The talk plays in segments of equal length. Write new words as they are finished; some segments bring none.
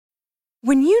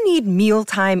When you need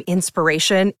mealtime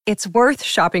inspiration, it's worth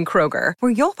shopping Kroger,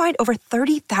 where you'll find over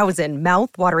 30,000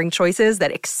 mouth-watering choices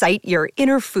that excite your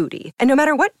inner foodie. And no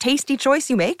matter what tasty choice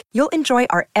you make, you'll enjoy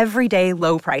our everyday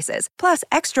low prices, plus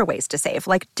extra ways to save,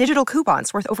 like digital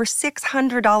coupons worth over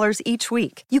 $600 each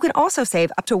week. You can also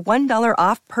save up to $1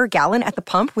 off per gallon at the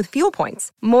pump with fuel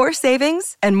points. More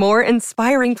savings and more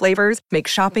inspiring flavors make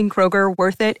shopping Kroger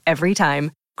worth it every time.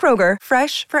 Kroger,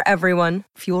 fresh for everyone.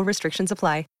 Fuel restrictions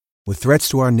apply. With threats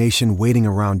to our nation waiting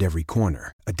around every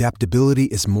corner, adaptability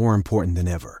is more important than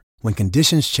ever. When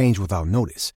conditions change without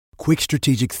notice, quick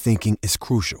strategic thinking is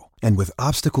crucial. And with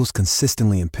obstacles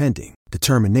consistently impending,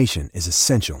 determination is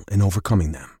essential in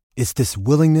overcoming them. It's this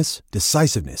willingness,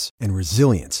 decisiveness, and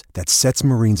resilience that sets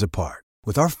Marines apart.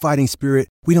 With our fighting spirit,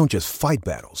 we don't just fight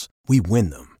battles, we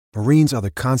win them. Marines are the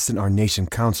constant our nation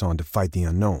counts on to fight the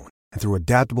unknown. And through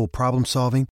adaptable problem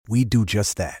solving, we do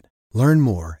just that. Learn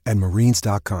more at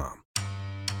marines.com.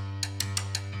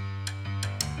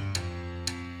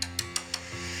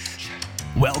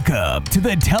 Welcome to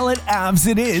the Tell It Avs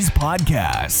It Is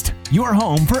podcast, your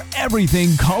home for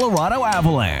everything Colorado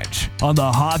Avalanche on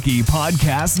the Hockey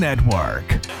Podcast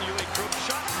Network.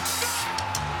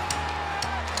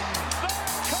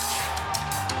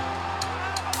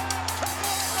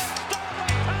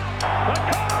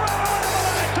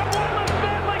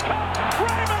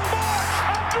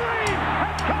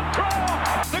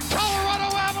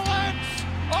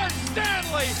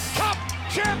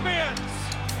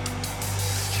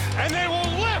 And they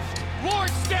will lift Lord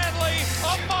Stanley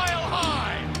a mile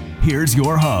high. Here's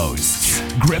your hosts,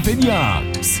 Griffin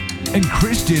Youngs and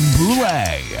Christian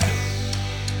Boulay.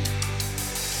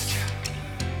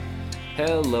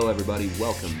 Hello, everybody.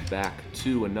 Welcome back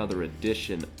to another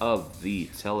edition of the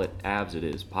Tell It Avs It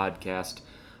Is podcast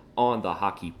on the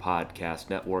Hockey Podcast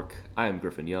Network. I am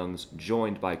Griffin Youngs,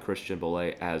 joined by Christian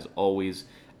Boulay. As always,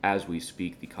 as we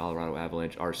speak, the Colorado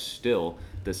Avalanche are still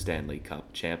the Stanley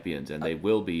Cup champions, and they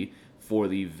will be for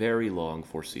the very long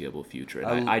foreseeable future.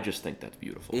 And I just think that's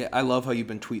beautiful. Yeah, I love how you've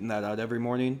been tweeting that out every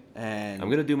morning. And I'm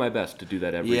going to do my best to do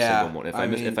that every single morning.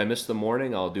 If I miss the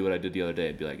morning, I'll do what I did the other day.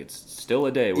 It'd be like, it's still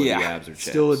a day where the Avs are champs.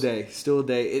 Still a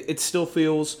day. It still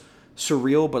feels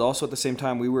surreal, but also at the same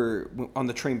time, we were on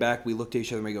the train back, we looked at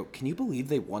each other and we go, can you believe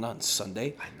they won on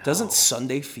Sunday? Doesn't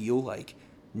Sunday feel like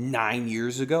 9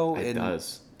 years ago? It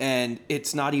does. And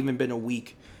it's not even been a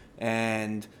week,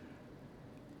 and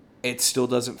it still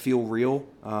doesn't feel real.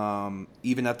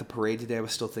 Even at the parade today, I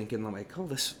was still thinking, like,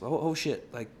 oh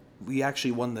shit, like, we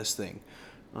actually won this thing.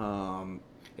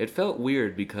 It felt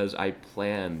weird because I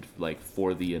planned, like,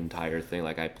 for the entire thing.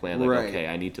 Like, I planned, like, right. Okay,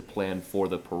 I need to plan for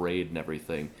the parade and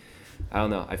everything. I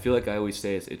don't know. I feel like I always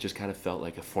say it just kind of felt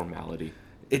like a formality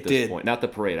at this point. Not the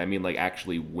parade. I mean, like,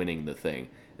 actually winning the thing.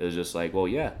 It was just like, well,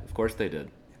 yeah, of course they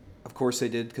did. Of course they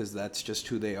did, because that's just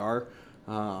who they are.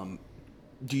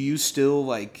 Do you still,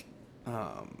 like,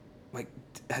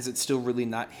 has it still really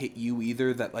not hit you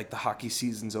either that, like, the hockey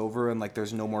season's over and, like,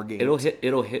 there's no more games?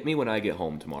 It'll hit me when I get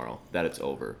home tomorrow that it's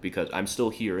over, because I'm still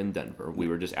here in Denver. We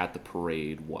were just at the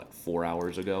parade, 4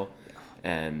 hours ago? Yeah.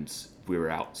 And we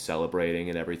were out celebrating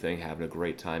and everything, having a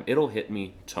great time. It'll hit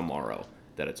me tomorrow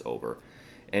that it's over.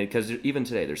 And because even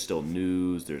today, there's still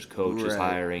news, there's coaches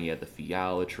hiring, you had the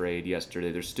Fiala trade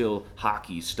yesterday, there's still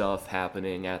hockey stuff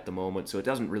happening at the moment, so it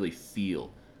doesn't really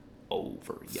feel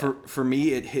over yet. For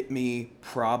me, it hit me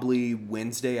probably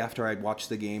Wednesday after I'd watched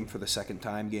the game for the second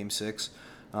time, Game 6,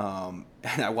 and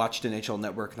I watched NHL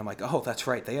Network, and I'm like, oh, that's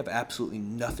right, they have absolutely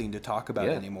nothing to talk about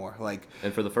anymore. Like,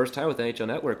 and for the first time with NHL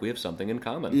Network, we have something in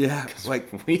common. Yeah.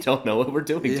 Like, we don't know what we're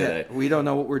doing today. We don't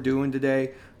know what we're doing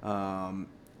today.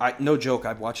 No joke,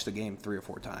 I've watched the game 3 or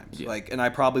 4 times. Yeah. And I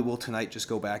probably will tonight just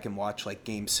go back and watch, like,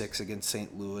 Game 6 against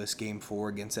St. Louis, Game 4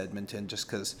 against Edmonton, just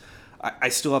because I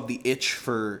still have the itch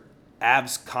for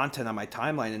Avs content on my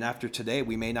timeline, and after today,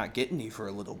 we may not get any for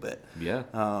a little bit. Yeah.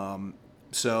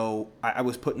 So I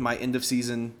was putting my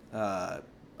end-of-season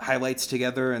highlights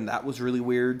together, and that was really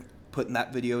weird, putting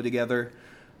that video together.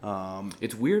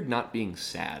 It's weird not being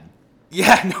sad.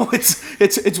 Yeah, no,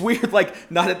 it's weird, like,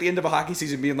 not at the end of a hockey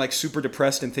season being, like, super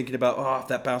depressed and thinking about, if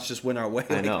that bounce just went our way.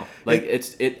 I know.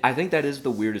 I think that is the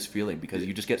weirdest feeling, because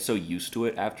you just get so used to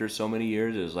it after so many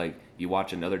years. It's like you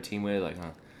watch another team win, like,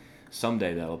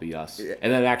 someday that'll be us. Yeah.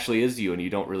 And that actually is you, and you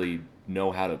don't really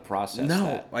know how to process that.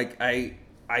 No, like, I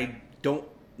don't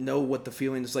know what the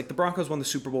feeling is. Like, the Broncos won the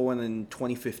Super Bowl in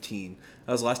 2015.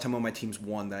 That was the last time one of my teams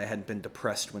won that I hadn't been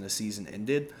depressed when the season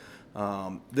ended.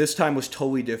 This time was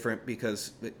totally different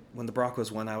because when the Broncos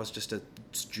won, I was just a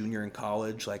junior in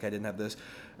college. Like, I didn't have this.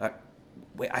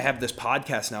 I have this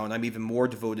podcast now, and I'm even more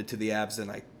devoted to the Avs than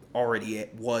I already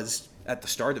was at the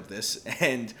start of this,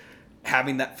 and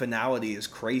having that finality is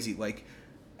crazy. Like,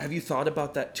 have you thought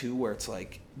about that too, where it's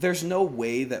like there's no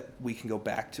way that we can go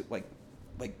back to like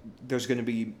there's going to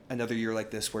be another year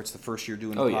like this where it's the first year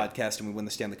doing the podcast and we win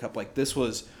the Stanley Cup. Like, this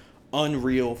was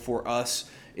unreal for us.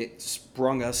 It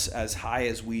sprung us as high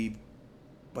as we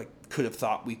could have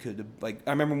thought we could have. Like,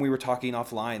 I remember when we were talking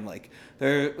offline, like,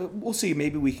 we'll see,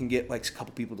 maybe we can get like a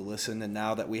couple people to listen, and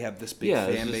now that we have this big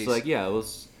fan base, like,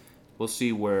 we'll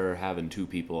see where having 2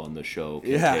 people on the show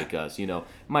can take us. You know,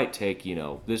 might take,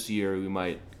 this year we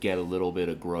might get a little bit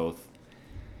of growth.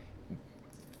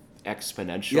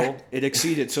 Exponential. Yeah, it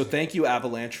exceeded. So thank you,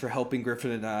 Avalanche, for helping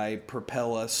Griffin and I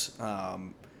propel us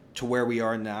to where we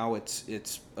are now. It's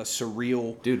a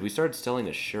surreal. Dude, we started selling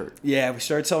a shirt. Yeah, we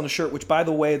started selling a shirt, which, by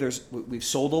the way, we've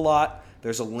sold a lot.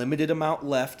 There's a limited amount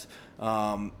left.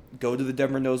 Go to the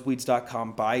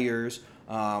DenverNosebleeds.com, buy yours.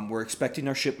 We're expecting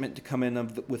our shipment to come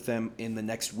in with them in the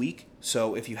next week.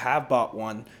 So if you have bought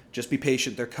one, just be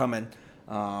patient. They're coming.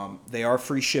 They are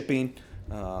free shipping.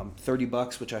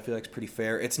 $30, which I feel like is pretty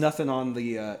fair. It's nothing on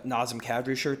the Nazem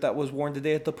Kadri shirt that was worn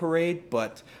today at the parade,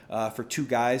 but for 2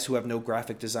 guys who have no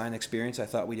graphic design experience, I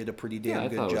thought we did a pretty damn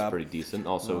good job. I thought it was pretty decent.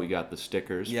 Also, we got the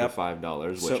stickers for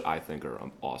 $5, which I think are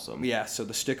awesome. Yeah, so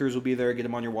the stickers will be there. Get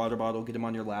them on your water bottle, get them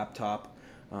on your laptop.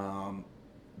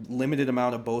 Limited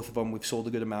amount of both of them. We've sold a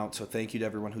good amount, so thank you to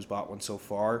everyone who's bought one so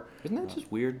far. Isn't that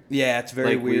just weird? Yeah, it's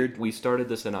very weird. We started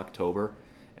this in October.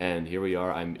 And here we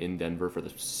are. I'm in Denver for the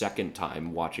second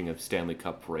time watching a Stanley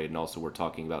Cup parade, and also we're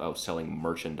talking about selling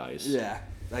merchandise. Yeah,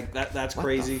 like that's what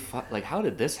crazy. Like, how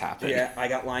did this happen? Yeah, I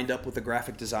got lined up with a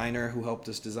graphic designer who helped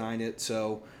us design it.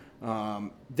 So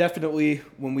definitely,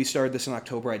 when we started this in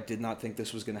October, I did not think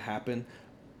this was going to happen.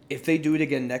 If they do it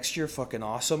again next year, fucking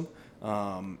awesome.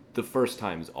 The first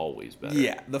time is always better.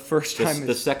 Yeah, the first time.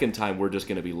 The second time, we're just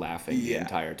going to be laughing the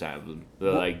entire time.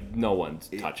 Like, no one's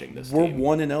touching this. We're team.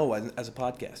 1-0 as a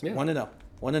podcast. Yeah.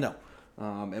 1-0,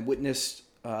 and witnessed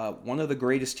one of the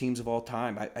greatest teams of all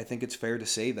time. I think it's fair to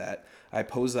say that. I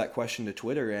posed that question to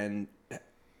Twitter, and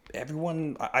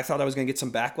everyone, I thought I was going to get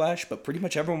some backlash, but pretty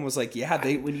much everyone was like, yeah,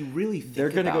 when you really think they're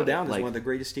going to go down as like, one of the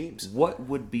greatest teams. What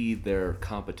would be their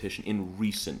competition in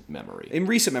recent memory? In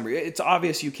recent memory, it's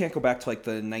obvious you can't go back to like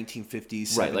the 1950s,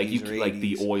 70s, right? Like or 80s. Like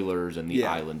the Oilers and the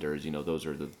Islanders. Those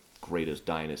are the greatest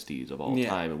dynasties of all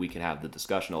time, and we can have the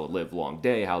discussion all live long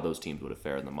day how those teams would have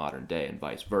fared in the modern day, and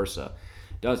vice versa.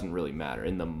 Doesn't really matter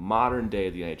in the modern day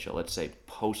of the NHL. Let's say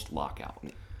post lockout.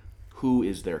 Who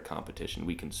is their competition?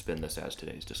 We can spin this as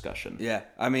today's discussion. Yeah,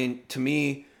 I mean, to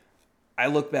me, I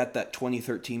look at that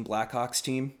 2013 Blackhawks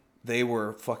team. They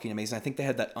were fucking amazing. I think they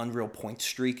had that unreal point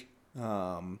streak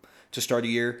to start a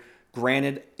year.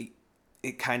 Granted,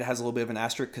 it kind of has a little bit of an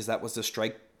asterisk because that was the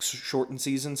strike shortened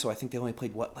season, so I think they only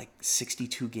played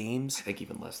 62 games. I think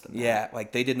even less than that. Yeah,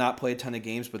 like they did not play a ton of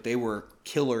games, but they were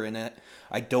killer in it.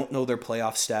 I don't know their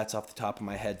playoff stats off the top of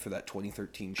my head for that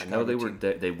 2013 Chicago I know team.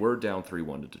 they were down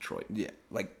 3-1 to Detroit. Yeah,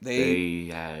 like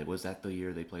was that the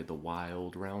year they played the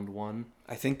Wild round 1?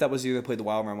 I think that was the year they played the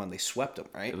Wild round 1. They swept them,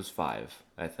 right? It was 5,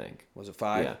 I think. Was it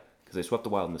 5? Yeah, because they swept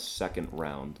the Wild in the second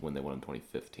round when they won in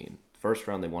 2015. First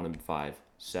round they won in 5,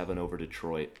 7 over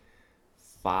Detroit,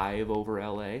 5 over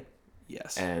LA.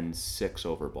 Yes. And 6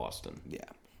 over Boston. Yeah.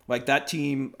 Like that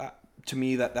team, to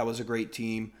me, that was a great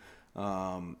team.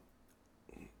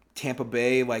 Tampa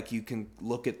Bay, like you can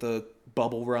look at the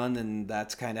bubble run, and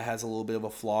that's kind of has a little bit of a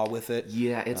flaw with it.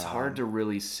 Yeah, it's hard to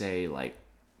really say like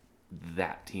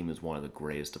that team is one of the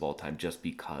greatest of all time just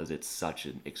because it's such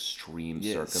an extreme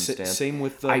circumstance. Same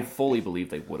with I fully believe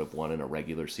they would have won in a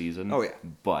regular season. Oh yeah,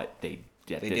 but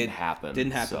didn't happen.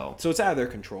 Didn't happen. So it's out of their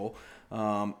control.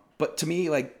 But to me,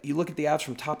 like you look at the Avs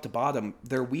from top to bottom,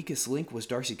 their weakest link was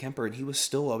Darcy Kemper, and he was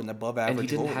still an above average. And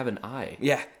he didn't goalie. have an eye.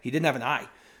 Yeah, he didn't have an eye.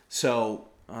 So,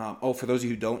 for those of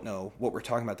you who don't know what we're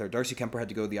talking about there, Darcy Kemper had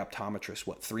to go to the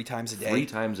optometrist 3 times a day. 3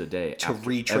 times a day to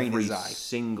retrain his eye. Every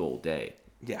single day.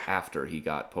 Yeah. After he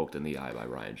got poked in the eye by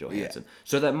Ryan Johansson. Yeah.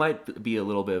 So that might be a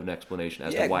little bit of an explanation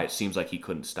as to why it seems like he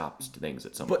couldn't stop things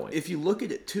at some point. But if you look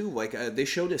at it too, like they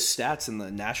showed his stats in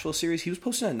the Nashville series, he was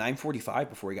posting a .945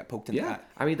 before he got poked in the eye.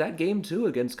 I mean, that game too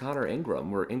against Connor Ingram,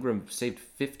 where Ingram saved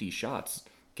 50 shots,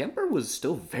 Kemper was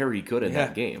still very good in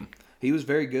that game. He was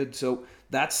very good. So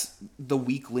that's the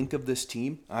weak link of this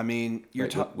team. I mean,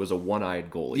 was a one-eyed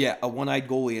goalie. Yeah, a one-eyed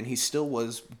goalie, and he still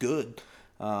was good.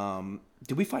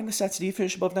 Did we find the stats? Did he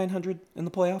finish above 900 in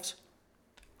the playoffs?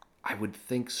 I would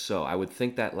think so. I would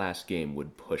think that last game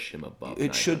would push him above.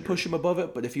 It should push him above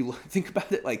it, but if you think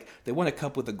about it, like they won a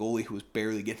cup with a goalie who was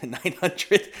barely getting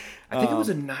 900. I think it was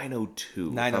a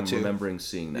 902. If I'm remembering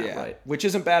seeing that right. Which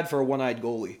isn't bad for a one-eyed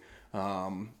goalie.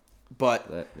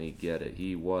 But let me get it.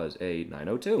 He was a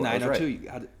 902. 902, Right. you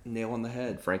got it nail on the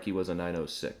head. Frankie was a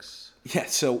 906. Yeah,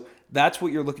 so that's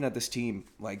what you're looking at this team.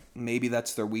 Like, maybe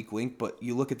that's their weak link, but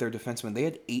you look at their defensemen. They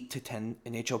had 8 to 10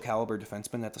 NHL caliber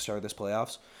defensemen at the start of this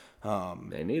playoffs.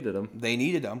 They needed them. They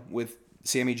needed them with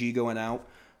Sammy G going out.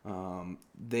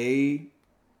 They,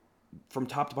 from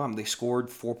top to bottom, they scored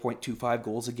 4.25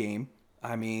 goals a game.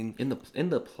 I mean, In the playoffs. in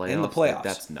the playoffs, like,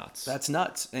 that's nuts. That's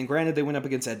nuts. And granted, they went up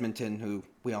against Edmonton, who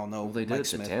we all know. Well, they did Mike it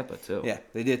to Smith. Tampa, too. Yeah,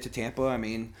 they did it to Tampa. I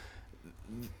mean,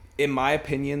 in my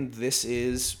opinion, this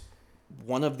is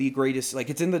one of the greatest.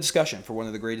 Like, it's in the discussion for one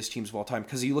of the greatest teams of all time,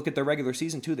 because you look at their regular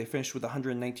season too. They finished with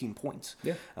 119 points.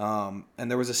 Yeah.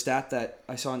 And there was a stat that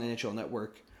I saw on NHL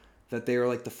Network that they were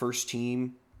like the first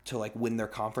team to like win their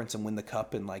conference and win the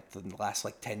cup in like the last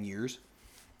like 10 years.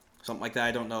 Something like that.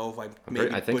 I don't know if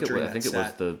I think it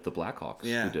was the Blackhawks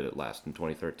Yeah. who did it last in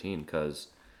 2013, because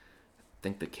I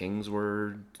think the Kings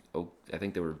were. I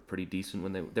think they were pretty decent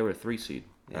when they were a 3 seed.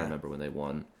 Yeah. I remember when they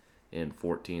won in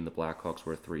 14. The Blackhawks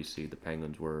were a 3 seed. The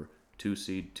Penguins were 2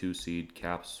 seed. 2 seed.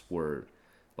 Caps were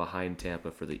behind Tampa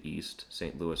for the East.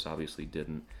 St. Louis obviously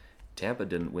didn't. Tampa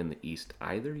didn't win the East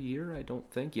either year, I don't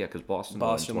think. Yeah, because Boston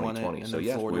won in 2020. won it, and so then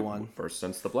yes, Florida we won. first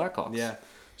since the Blackhawks. Yeah.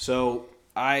 So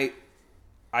I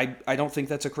don't think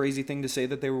that's a crazy thing to say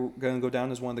that they were going to go down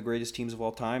as one of the greatest teams of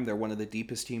all time. They're one of the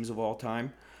deepest teams of all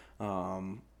time.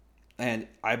 And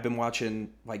I've been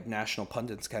watching like national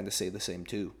pundits kind of say the same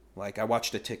too. Like, I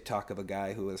watched a TikTok of a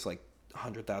guy who has like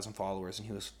 100,000 followers, and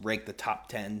he was ranked the top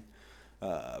 10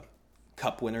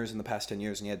 cup winners in the past 10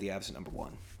 years, and he had the Avs at number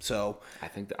 1. So I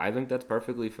think that's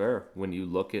perfectly fair. When you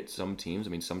look at some teams, I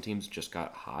mean, some teams just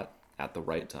got hot at the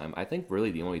right time. I think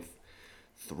really the only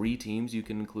 3 teams you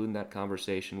can include in that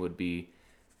conversation would be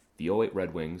the 08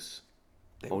 Red Wings.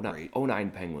 they were great.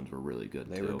 09 Penguins were really good,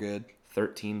 They too. were good.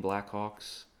 13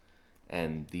 Blackhawks.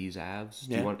 And these Avs.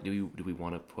 Yeah. Do we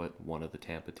want to put one of the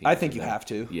Tampa teams? I think in you there? have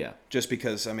to. Yeah. Just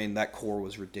because, I mean, that core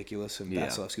was ridiculous, and Yeah.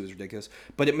 Vasilevsky was ridiculous.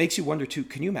 But it makes you wonder, too,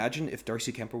 can you imagine if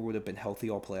Darcy Kemper would have been healthy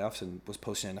all playoffs and was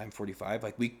posting at 945?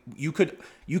 Like, you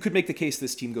could make the case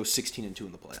this team goes 16-2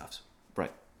 in the playoffs.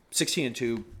 Right.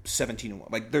 16-2,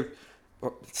 17-1. Like, they're...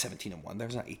 Or 17-1.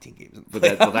 There's not 18 games in the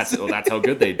But playoffs. that's how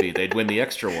good they'd be. They'd win the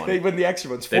extra one. They'd win the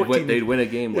extra ones. They'd win a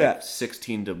game like Yeah.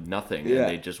 16-0, Yeah. and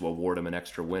they'd just award them an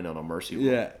extra win on a mercy rule.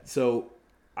 Yeah, so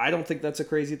I don't think that's a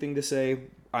crazy thing to say.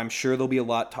 I'm sure there'll be a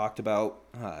lot talked about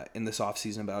in this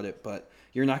offseason about it, but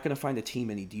you're not going to find a team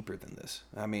any deeper than this.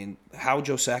 I mean, how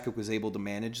Joe Sakic was able to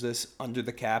manage this under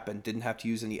the cap and didn't have to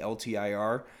use any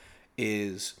LTIR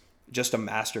is just a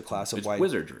masterclass of It's why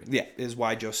wizardry. Yeah, is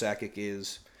why Joe Sakic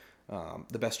is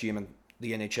the best GM in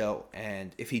the NHL,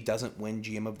 and if he doesn't win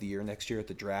GM of the year next year at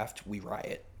the draft, we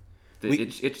riot.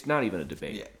 It's not even a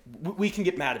debate. Yeah, we can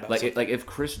get mad about something. Like if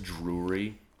Chris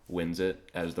Drury wins it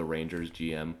as the Rangers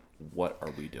GM, what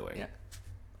are we doing? Yeah.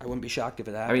 I wouldn't be shocked if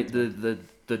it I happened. mean,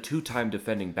 the 2-time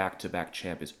defending back-to-back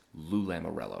champ is Lou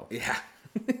Lamoriello. Yeah.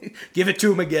 Give it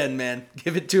to him again, man.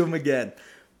 Give it to him again.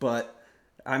 But,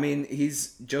 I mean,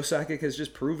 Joe Sakic has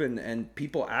just proven, and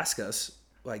people ask us,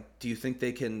 like, do you think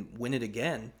they can win it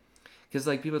again? Because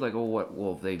like people are like, oh, what?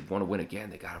 Well, if they want to win again,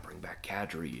 they got to bring back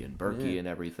Kadri and Berkey and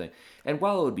everything. And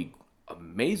while it would be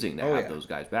amazing to have those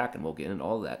guys back, and we'll get into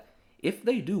all that, if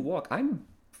they do walk,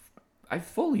 I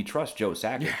fully trust Joe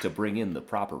Sakic to bring in the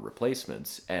proper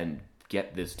replacements and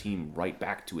get this team right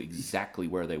back to exactly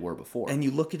where they were before. And you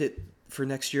look at it for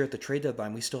next year at the trade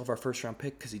deadline, we still have our first-round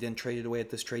pick because he didn't trade it away at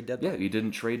this trade deadline. Yeah, he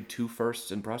didn't trade 2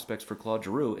 firsts and prospects for Claude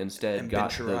Giroux. Instead, And got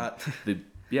Ben Sherratt.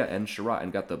 and Sherratt,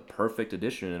 and got the perfect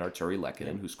addition in Arturi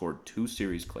Lehkonen, who scored 2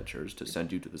 series clinchers to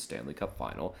send you to the Stanley Cup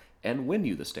final and win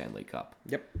you the Stanley Cup.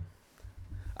 Yep.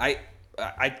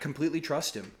 I completely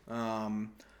trust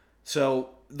him. So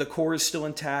the core is still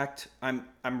intact. I'm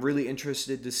really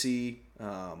interested to see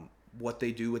what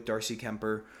they do with Darcy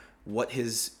Kemper, what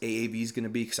his AAV is going to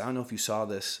be, because I don't know if you saw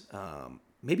this.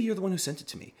 Maybe you're the one who sent it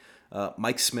to me.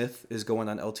 Mike Smith is going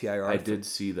on LTIR. I did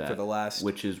see that. For the last...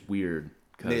 Which is weird,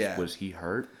 because Yeah. was he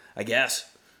hurt? I guess.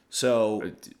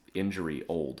 So... Injury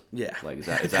old. Yeah. Like, is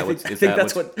that I what's think going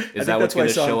that's what I to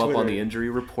saw on show up on Twitter. the injury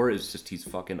report? Is just he's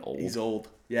fucking old. He's old.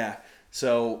 Yeah.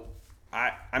 So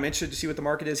I'm interested to see what the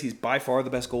market is. He's by far the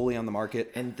best goalie on the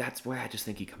market. And that's why I just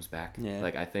think he comes back. Yeah.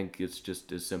 Like, I think it's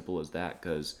just as simple as that,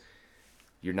 because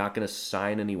you're not going to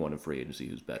sign anyone in free agency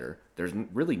who's better. There's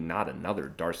really not another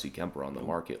Darcy Kemper on the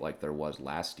market like there was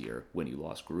last year when you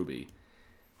lost Gruby.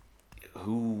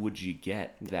 Who would you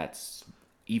get that's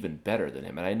even better than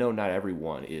him? And I know not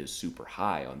everyone is super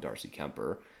high on Darcy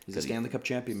Kemper. He's a Stanley Cup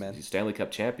champion, man. He's a Stanley Cup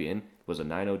champion, was a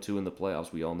 902 in the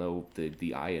playoffs. We all know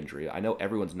the eye injury. I know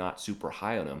everyone's not super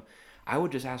high on him. I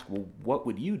would just ask, well, what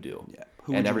would you do? Yeah.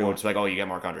 And everyone's like, oh, you get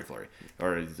Marc-Andre Fleury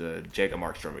or Jacob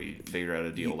Markstrom, or you figure out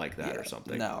a deal like that or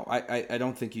something. No, I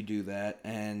don't think you do that.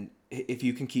 And if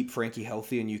you can keep Frankie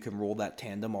healthy and you can roll that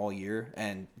tandem all year,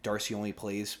 and Darcy only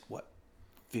plays,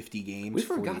 50 games? We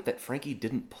forgot that Frankie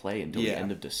didn't play until the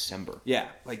end of December. Yeah,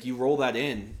 like you roll that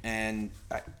in, and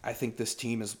I think this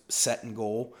team is set in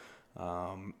goal.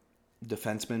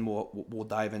 Defensemen, we'll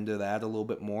dive into that a little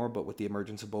bit more, but with the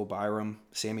emergence of Bo Byram,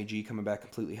 Sammy G coming back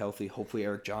completely healthy, hopefully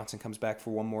Eric Johnson comes back for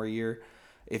one more year.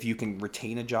 If you can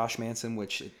retain a Josh Manson,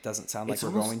 which it doesn't sound like we're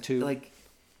going to. Like,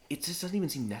 it just doesn't even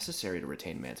seem necessary to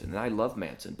retain Manson, and I love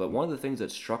Manson, but one of the things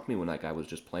that struck me when I was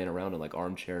just playing around in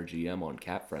armchair GM on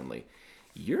Cap Friendly,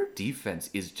 your defense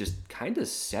is just kind of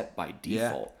set by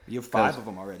default. Yeah, you have 5 of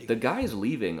them already. The guys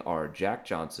leaving are Jack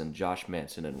Johnson, Josh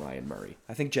Manson, and Ryan Murray.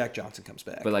 I think Jack Johnson comes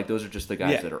back. But those are just the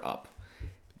guys that are up.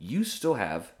 You still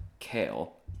have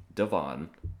Kale, Devon,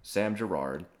 Sam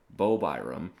Girard, Bo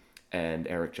Byram, and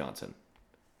Eric Johnson.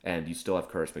 And you still have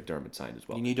Curtis McDermott signed as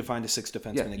well. You need to find a 6th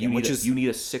defenseman again. You need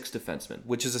a 6th defenseman.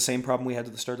 Which is the same problem we had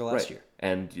at the start of last year.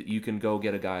 And you can go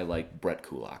get a guy like Brett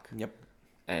Kulak. Yep.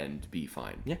 And be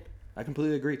fine. Yeah. I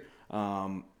completely agree.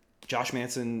 Josh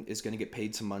Manson is going to get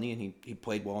paid some money, and he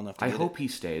played well enough to get hope he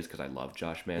stays because I love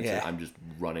Josh Manson. Yeah. I'm just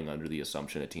running under the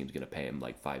assumption a team's going to pay him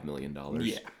 $5 million.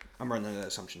 Yeah, I'm running under that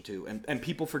assumption too. And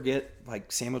people forget,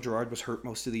 Samuel Girard was hurt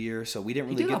most of the year, so we didn't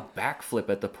really get a backflip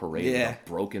at the parade with a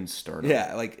broken sternum.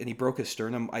 Yeah, and he broke his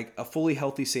sternum. A fully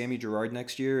healthy Sammy Girard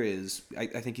next year is, I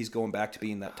think he's going back to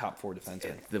being that top 4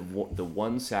 defenseman. The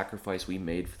one sacrifice we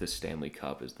made for the Stanley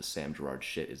Cup is the Sam Girard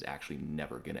shit is actually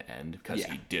never going to end because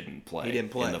he didn't play. He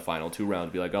didn't play in the final 2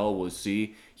 rounds. Be like, oh, well,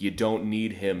 see, you don't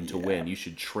need him to win. You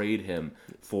should trade him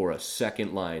for a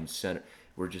second line center.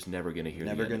 We're just never going to hear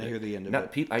the end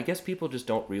of it. I guess people just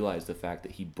don't realize the fact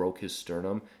that he broke his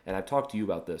sternum, and I've talked to you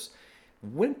about this.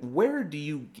 Where do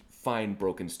you find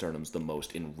broken sternums the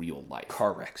most in real life?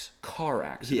 Car wrecks. Car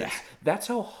accidents. Yeah. That's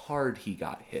how hard he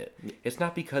got hit. It's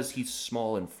not because he's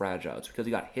small and fragile. It's because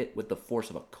he got hit with the force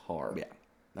of a car. Yeah.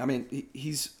 I mean,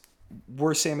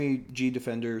 we're Sammy G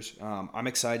defenders. I'm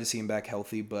excited to see him back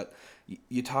healthy, but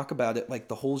you talk about it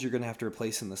the holes you're going to have to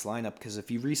replace in this lineup, because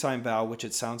if you re-sign Val, which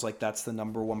it sounds like that's the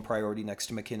number one priority next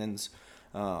to McKinnon's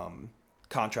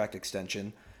contract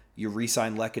extension, you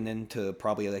re-sign Lehkonen to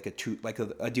probably a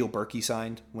deal Berkey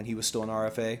signed when he was still an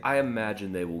RFA. I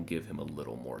imagine they will give him a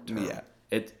little more term.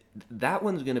 Yeah. That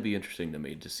one's going to be interesting to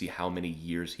me to see how many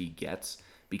years he gets,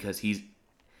 because he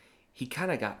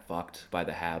kind of got fucked by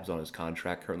the Habs on his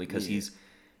contract currently, because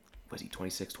was he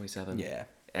 26, 27? Yeah.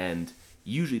 And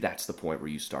usually that's the point where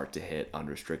you start to hit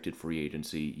unrestricted free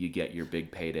agency. You get your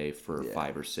big payday for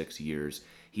 5 or 6 years.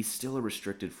 He's still a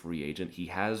restricted free agent. He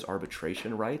has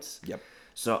arbitration rights. Yep.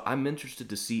 So I'm interested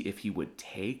to see if he would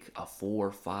take a 4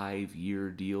 or 5 year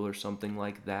deal or something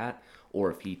like that,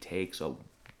 or if he takes a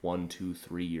 1, 2,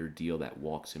 3 year deal that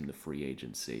walks him to free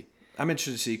agency. I'm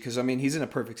interested to see, because he's in a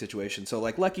perfect situation. So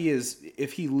Lecky is,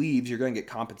 if he leaves, you're going to get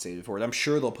compensated for it. I'm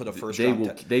sure they'll put a first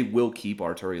round. They will keep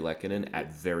Arturi Lehkonen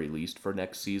at very least for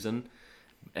next season,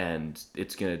 and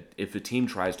it's gonna, if a team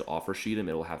tries to offer sheet him,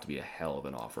 it'll have to be a hell of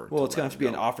an offer. Well, it's going to have to be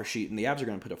an offer sheet, and the Avs are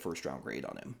going to put a first round grade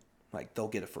on him. They'll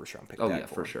get a first round pick. Oh yeah,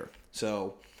 for sure.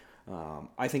 So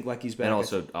I think Lecky's back. And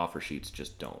also, offer sheets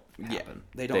just don't happen. Yeah,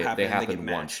 they don't happen. They happened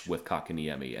once with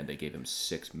Kakaniemi, and they gave him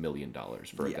 $6 million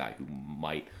for a guy who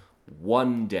might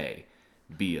one day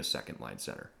be a second line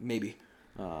center. Maybe.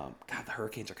 God, the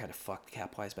Hurricanes are kind of fucked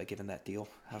cap-wise by giving that deal.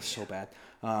 That was so bad.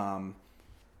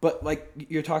 But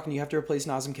you're talking, you have to replace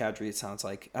Nazem Kadri, it sounds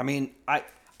like. I mean,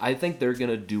 I think they're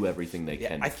going to do everything they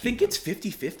can. I think it's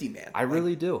 50-50, man. I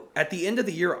really do. At the end of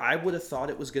the year, I would have thought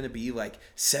it was going to be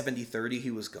 70-30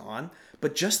 he was gone.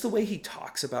 But just the way he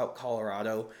talks about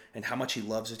Colorado and how much he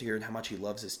loves it here and how much he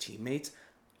loves his teammates,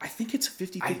 I think it's a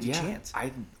 50-50 chance.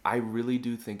 I really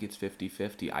do think it's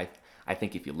 50-50. I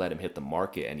think if you let him hit the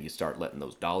market and you start letting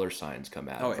those dollar signs come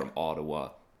out from Ottawa,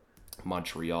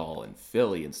 Montreal, and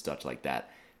Philly and stuff like that,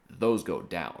 those go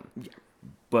down. Yeah.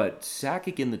 But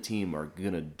Sakic and the team are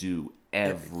going to do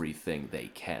everything they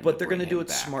can. But they're going to do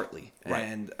it smartly. Right.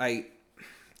 And I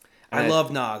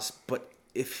love Nas, but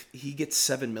if he gets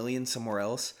 $7 million somewhere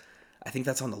else, I think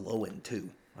that's on the low end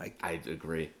too. I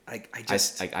agree. I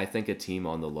think a team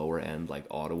on the lower end like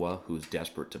Ottawa, who's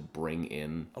desperate to bring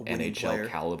in NHL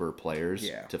caliber players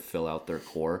to fill out their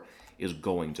core, is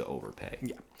going to overpay.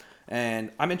 Yeah.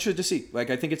 And I'm interested to see.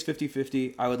 I think it's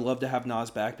 50-50. I would love to have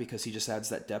Nas back because he just adds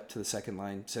that depth to the second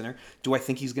line center. Do I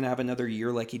think he's going to have another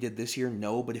year like he did this year?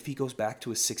 No, but if he goes back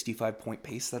to a 65-point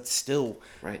pace, that's still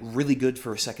really good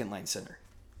for a second line center.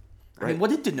 I mean, what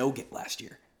did Deneau get last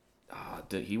year?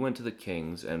 He went to the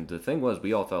Kings, and the thing was,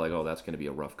 we all thought, like, oh, that's going to be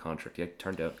a rough contract. He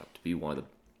turned out to be one of the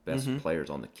best players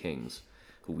on the Kings,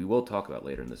 who we will talk about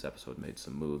later in this episode, made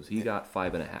some moves. He got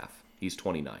 5.5. He's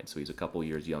 29, so he's a couple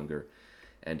years younger,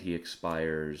 and he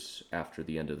expires after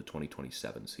the end of the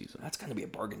 2027 season. That's going to be a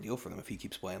bargain deal for them if he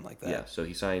keeps playing like that. Yeah, so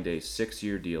he signed a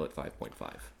 6-year deal at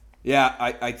 5.5. Yeah,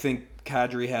 I think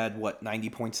Kadri had, 90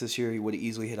 points this year? He would have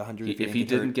easily hit 100 if he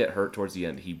didn't get hurt towards the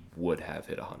end, he would have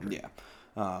hit 100. Yeah.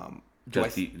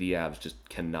 The Avs just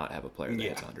cannot have a player that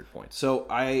hits 100 points. So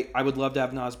I would love to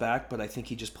have Nas back, but I think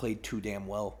he just played too damn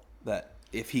well that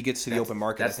if he gets to the open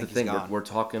market, I think he's gone. We're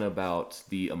talking about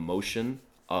the emotion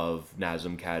of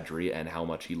Nazem Kadri and how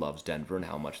much he loves Denver and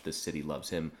how much this city loves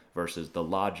him versus the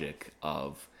logic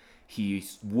of he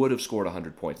would have scored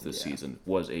 100 points this season,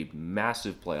 was a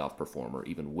massive playoff performer,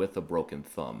 even with a broken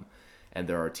thumb. And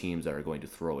there are teams that are going to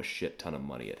throw a shit ton of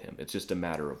money at him. It's just a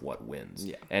matter of what wins.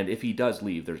 Yeah. And if he does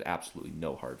leave, there's absolutely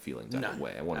no hard feelings either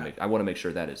way. I want to make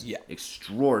sure that is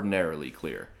extraordinarily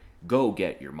clear. Go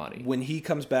get your money. When he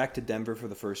comes back to Denver for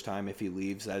the first time, if he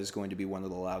leaves, that is going to be one of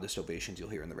the loudest ovations you'll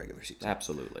hear in the regular season.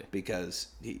 Absolutely. Because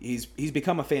he's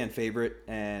become a fan favorite,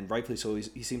 and rightfully so.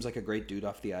 He seems like a great dude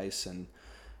off the ice, and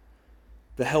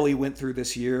the hell he went through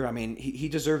this year, I mean, he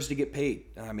deserves to get paid.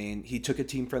 I mean, he took a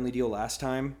team-friendly deal last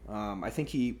time. I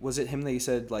think was it him that he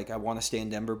said, like, I want to stay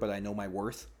in Denver, but I know my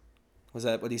worth? Was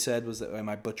that what he said? Am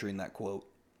I butchering that quote?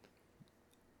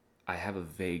 I have a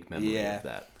vague memory of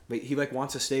that. But he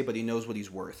wants to stay, but he knows what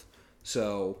he's worth.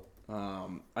 So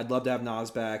I'd love to have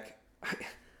Nas back.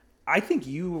 I think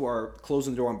you are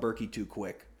closing the door on Berkey too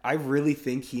quick. I really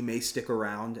think he may stick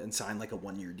around and sign like a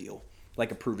 1-year deal,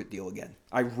 like a prove-it deal again.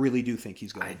 I really do think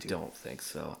he's going to. I don't think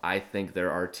so. I think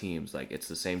there are teams, like it's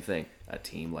the same thing. A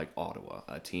team like Ottawa,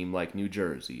 a team like New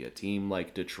Jersey, a team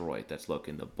like Detroit that's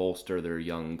looking to bolster their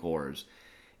young cores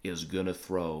is going to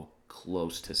throw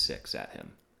close to 6 at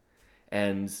him.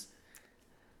 And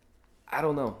I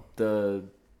don't know.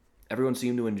 Everyone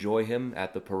seemed to enjoy him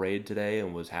at the parade today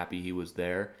and was happy he was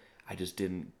there. I just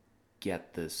didn't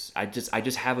get this. I just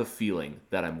have a feeling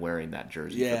that I'm wearing that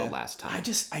jersey for the last time.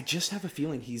 I just have a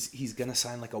feeling he's gonna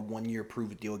sign like a 1-year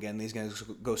prove it deal again. He's gonna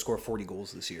go score 40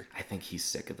 goals this year. I think he's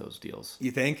sick of those deals.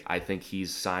 You think? I think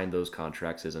he's signed those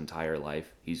contracts his entire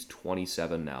life. He's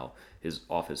 27 now.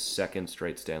 Off his second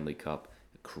straight Stanley Cup,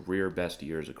 career best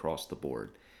years across the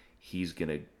board. He's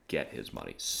gonna get his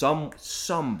money.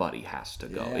 Somebody has to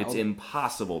go. It's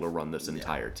impossible to run this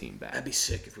entire team back. That'd be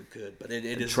sick if we could, but it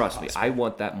is. Trust impossible. me, I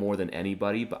want that more than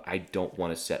anybody, but I don't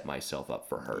want to set myself up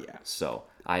for hurt. Yeah. So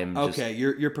I am okay.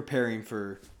 You're preparing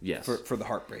for the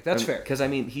heartbreak. That's fair. Because I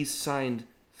mean, he's signed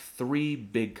 3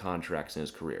 big contracts in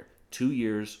his career: 2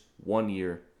 years, 1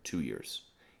 year, 2 years.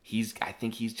 I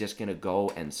think he's just gonna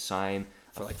go and sign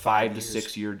for like 5 to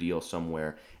 6 year deal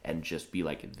somewhere and just be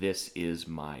like, this is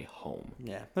my home.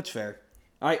 Yeah, that's fair.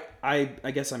 I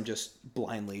guess I'm just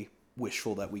blindly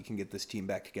wishful that we can get this team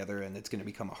back together, and it's going to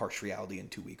become a harsh reality in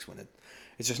 2 weeks when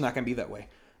it's just not going to be that way.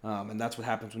 And that's what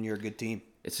happens when you're a good team.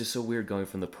 It's just so weird going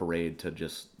from the parade to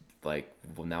just like,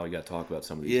 well, now we got to talk about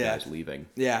some of these guys leaving.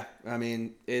 Yeah, I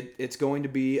mean, it's going to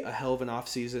be a hell of an off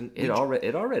season. It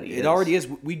already is.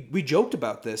 We joked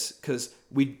about this because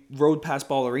we rode past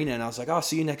Ball Arena, and I was like, "I'll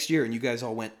see you next year," and you guys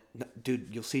all went, "Dude,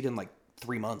 you'll see it in like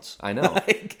 3 months." I know.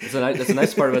 That's a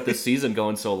nice part about this season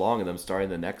going so long and them starting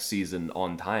the next season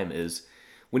on time is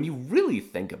when you really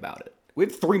think about it. We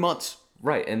have 3 months.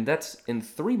 Right, and that's in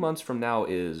 3 months from now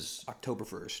is October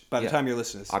 1st. By the time you're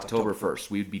listening, it's October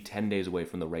 1st. We'd be 10 days away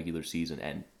from the regular season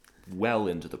and well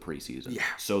into the preseason. Yeah.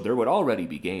 So there would already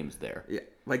be games there. Yeah,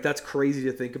 like that's crazy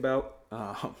to think about.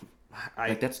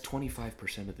 That's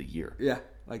 25% of the year. Yeah,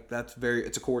 like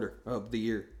it's a quarter of the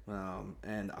year.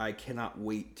 And I cannot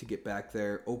wait to get back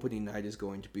there. Opening night is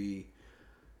going to be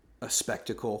a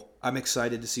spectacle. I'm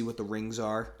excited to see what the rings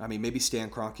are. I mean, maybe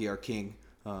Stan Kroenke, our king.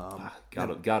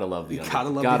 Gotta love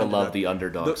the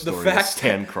underdog story of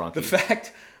Stan Kroenke. The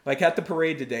fact, like at the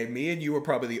parade today, me and you were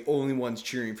probably the only ones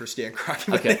cheering for Stan Kroenke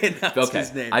when they announced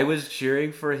his name. I was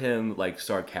cheering for him like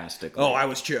sarcastically. Oh, I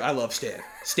was cheering. I love Stan.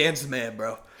 Stan's the man,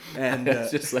 bro. And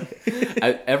it's just like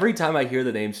every time I hear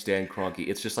the name Stan Kroenke,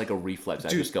 it's just like a reflex.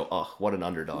 Dude, I just go, "Oh, what an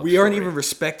underdog!" We aren't even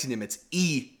respecting him. It's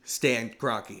Stan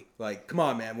Kroenke. Like, come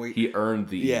on, man. He earned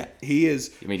the. Yeah, he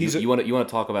is. I mean, you want to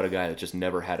talk about a guy that just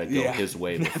never had to go his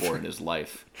way before in his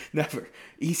life. Never.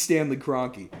 Stanley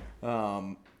Kroenke.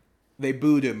 They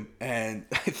booed him, and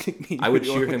I think I would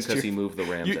cheer him because he moved the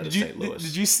Rams out of St. Louis.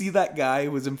 Did you see that guy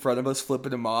who was in front of us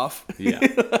flipping him off? Yeah.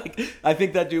 I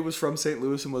think that dude was from St.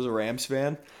 Louis and was a Rams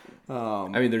fan. I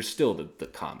mean, there's still the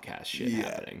Comcast shit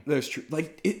happening. There's true.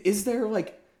 Like, is there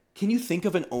like can you think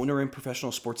of an owner in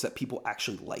professional sports that people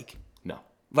actually like? No.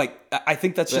 Like, I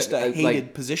think that's just a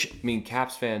hated position. I mean,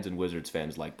 Caps fans and Wizards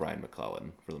fans like Brian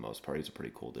McClellan for the most part. He's a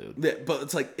pretty cool dude. Yeah, but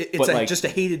it's like it's just a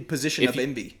hated position of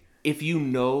envy. If you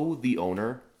know the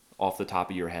owner off the top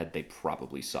of your head, they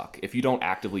probably suck. If you don't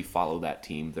actively follow that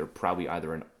team, they're probably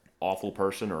either an awful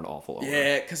person or an awful owner.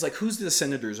 Yeah, because like, who's the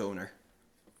Senators owner?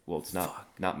 Well, it's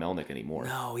not Melnick anymore.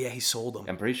 No, yeah, he sold them.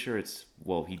 I'm pretty sure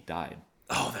he died.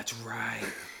 Oh, that's right.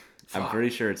 I'm pretty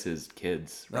sure it's his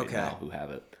kids now who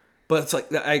have it. But it's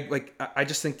like I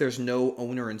just think there's no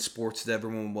owner in sports that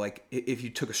everyone like. If you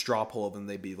took a straw poll of them,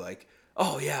 they'd be like,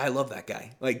 "Oh yeah, I love that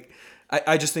guy." Like,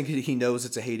 I just think he knows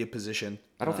it's a hated position.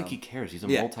 I don't think he cares. He's a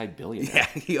multi-billionaire.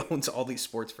 Yeah, he owns all these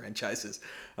sports franchises.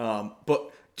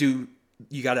 But you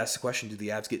got to ask the question: do the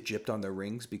Avs get gypped on their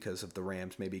rings because of the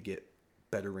Rams maybe get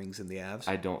better rings than the Avs?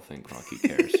 I don't think Kroenke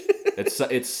cares.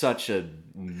 It's such a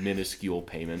minuscule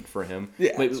payment for him.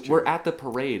 Yeah, we're at the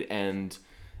parade and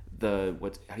how do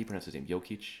you pronounce his name?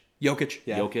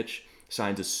 Jokic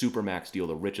signs a supermax deal,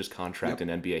 the richest contract in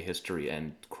NBA history,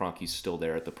 and Kroenke's still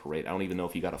there at the parade. I don't even know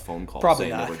if he got a phone call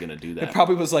saying they were going to do that. It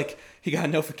probably was like he got a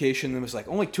notification and was like,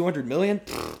 only $200 million.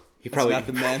 He probably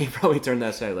turned that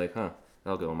aside like,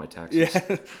 I'll go on my taxes.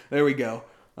 Yeah, there we go.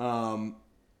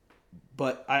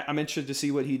 But I'm interested to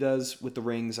see what he does with the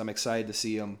rings. I'm excited to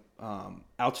see him.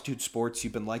 Altitude Sports,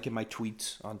 you've been liking my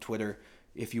tweets on Twitter.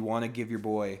 If you want to give your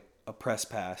boy a press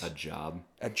pass, a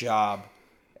job,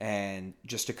 and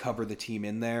just to cover the team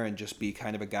in there and just be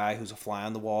kind of a guy who's a fly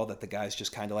on the wall that the guys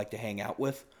just kind of like to hang out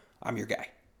with, I'm your guy.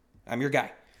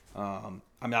 I'm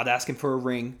not asking for a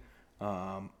ring.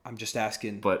 I'm just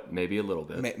asking, but maybe a little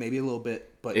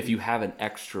bit. But if you have an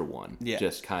extra one,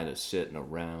 just kind of sitting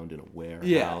around in a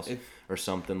warehouse or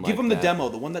something like that. Give him the demo,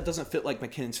 the one that doesn't fit like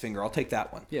McKinnon's finger. I'll take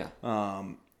that one. Yeah.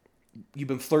 You've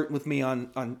been flirting with me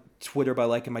on Twitter by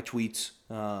liking my tweets.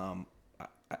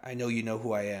 I know you know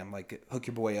who I am. Like, hook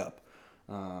your boy up.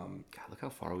 God, look how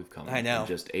far we've come. I know. In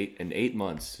just 8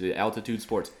 months. Altitude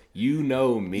Sports. You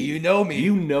know me. You've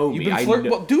been flirting.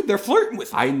 Well, dude, they're flirting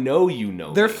with me. I know you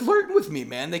know. They're flirting with me,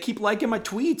 man. They keep liking my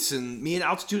tweets, and me and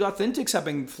Altitude Authentics have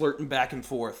been flirting back and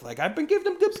forth. Like, I've been giving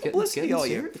them good publicity all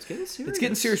year. It's getting serious. It's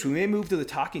getting serious. We may move to the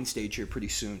talking stage here pretty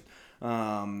soon.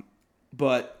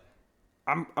 But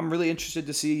I'm really interested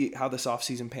to see how this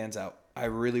offseason pans out. I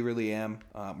really, really am.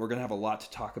 We're going to have a lot to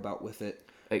talk about with it.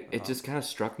 It just kind of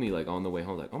struck me like on the way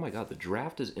home, like, oh my God, the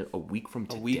draft is a week from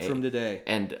today.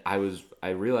 And I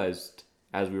realized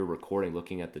as we were recording,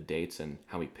 looking at the dates and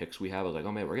how many picks we have, I was like,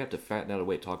 oh man, we're going to have to fatten out a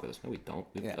way to talk about this. No, we don't.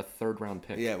 We have a 3rd round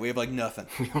pick. Yeah, we have like nothing.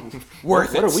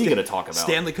 What are we going to talk about?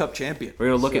 Stanley Cup champion. We're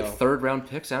going to look at 3rd round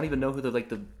picks. I don't even know who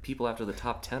the people after the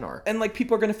top 10 are. And like,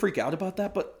 people are going to freak out about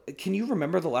that, but can you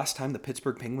remember the last time the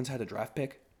Pittsburgh Penguins had a draft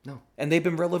pick? No. And they've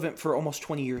been relevant for almost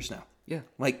 20 years now. Yeah.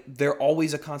 Like, they're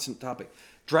always a constant topic.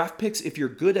 Draft picks, if you're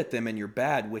good at them and you're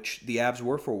bad, which the Avs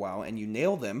were for a while, and you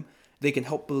nail them, they can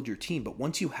help build your team. But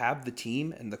once you have the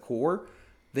team and the core,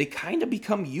 they kind of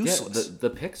become useless. Yeah,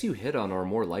 the picks you hit on are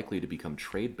more likely to become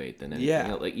trade bait than anything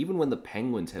else. Like, even when the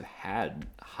Penguins have had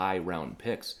high round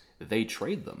picks, they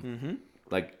trade them. Mm-hmm.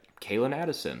 Like Kalen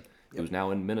Addison, who's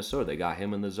now in Minnesota. They got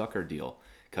him in the Zucker deal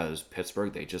because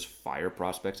Pittsburgh, they just fire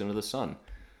prospects into the sun.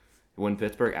 When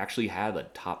Pittsburgh actually had a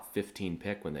top 15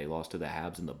 pick when they lost to the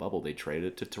Habs in the bubble, they traded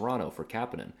it to Toronto for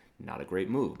Kapanen. Not a great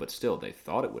move, but still, they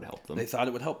thought it would help them. They thought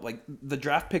it would help. Like, the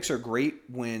draft picks are great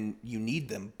when you need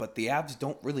them, but the Avs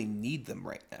don't really need them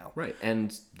right now. Right,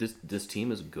 and this team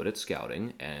is good at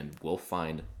scouting, and will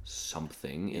find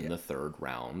something in the 3rd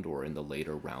round or in the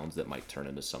later rounds that might turn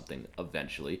into something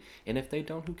eventually. And if they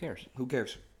don't, who cares? Who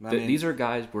cares? These are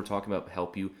guys we're talking about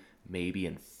help you maybe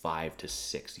in 5 to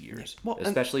 6 years,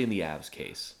 especially in the Avs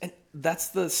case. And that's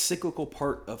the cyclical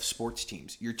part of sports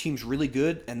teams. Your team's really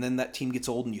good, and then that team gets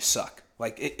old and you suck.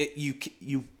 Like,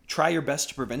 you try your best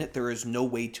to prevent it. There is no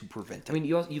way to prevent it. I mean,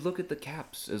 you look at the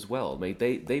Caps as well. I mean,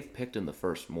 they've picked in the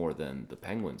first more than the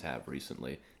Penguins have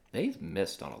recently. They've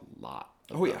missed on a lot.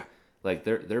 Yeah. Like,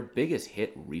 their biggest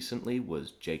hit recently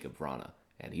was Jacob Vrana.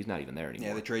 And he's not even there anymore.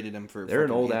 Yeah, they traded him for. They're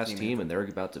an old ass team, and they're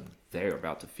about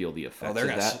to feel the effects of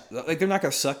that. Like, they're not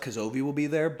gonna suck because Ovi will be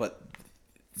there, but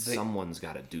someone's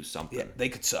got to do something. Yeah, they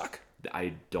could suck.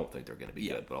 I don't think they're gonna be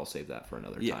good, but I'll save that for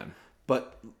another time.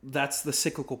 But that's the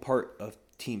cyclical part of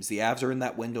teams. The Avs are in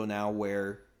that window now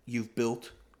where you've built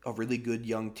a really good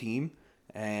young team,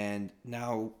 and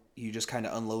now you just kind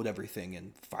of unload everything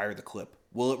and fire the clip.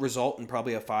 Will it result in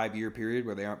probably a 5-year period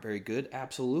where they aren't very good?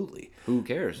 Absolutely. Who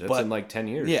cares? It's in like 10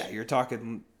 years. Yeah, you're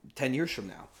talking 10 years from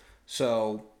now.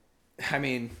 So, I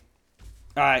mean,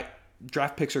 all right,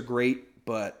 draft picks are great,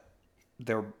 but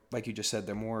they're, like you just said,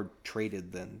 they're more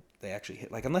traded than they actually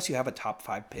hit. Like, unless you have a top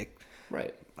 5 pick,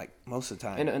 right? Like most of the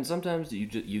time, and sometimes you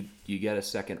get a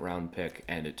second round pick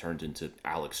and it turns into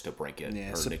Alex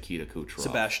DeBrincat or Nikita Kucherov,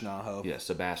 Sebastian Aho,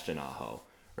 Sebastian Aho.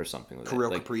 Or something like Kirill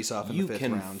that. Like, Kaprizov in the 5th round.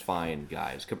 You can find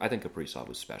guys. I think Kaprizov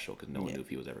was special because no one knew if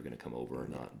he was ever going to come over or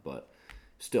not. But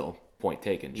still, point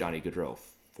taken. Johnny Gaudreau,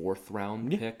 4th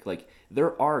round pick. Like,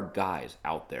 there are guys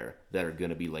out there that are going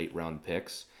to be late round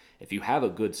picks. If you have a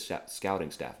good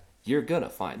scouting staff, you're going to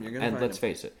find them. And let's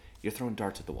face it, you're throwing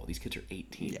darts at the wall. These kids are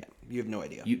 18. Yeah, you have no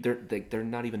idea. They're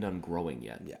not even done growing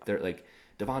yet. Yeah. They're like,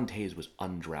 Devon Tays was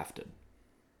undrafted.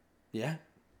 Yeah.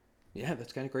 Yeah,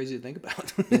 that's kind of crazy to think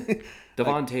about.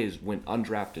 Devon Tays went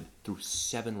undrafted through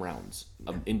 7 rounds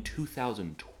in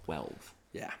 2012.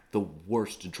 Yeah. The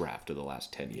worst draft of the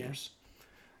last 10 years.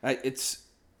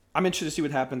 I'm interested to see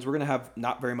what happens. We're going to have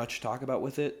not very much to talk about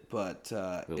with it, but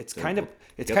it's kind of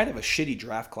a shitty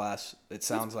draft class. It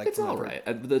sounds like it's all right.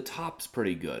 The top's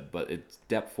pretty good, but it's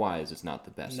depth-wise, it's not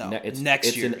the best. No, it's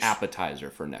an appetizer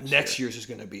for next year. Next year's is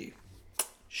going to be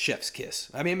chef's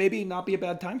kiss. I mean, maybe not be a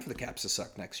bad time for the Caps to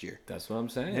suck next year. That's what I'm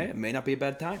saying. Yeah, it may not be a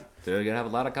bad time. They're going to have a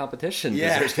lot of competition.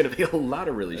 Yeah. There's going to be a lot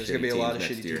of really shitty teams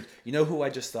next year. You know who I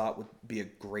just thought would be a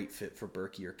great fit for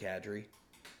Berkey or Kadri?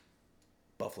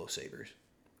 Buffalo Sabres.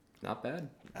 Not bad.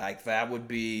 Like, that would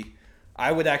be...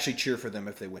 I would actually cheer for them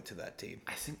if they went to that team.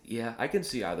 I think, I can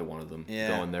see either one of them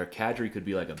going there. Kadri could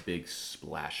be like a big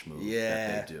splash move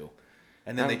that they do.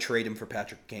 And then they trade him for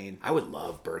Patrick Kane. I would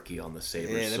love Berkey on the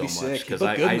Sabres that'd so be much. sick. He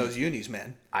looked good in those unis,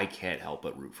 man. I can't help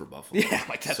but root for Buffalo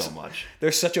so much. They're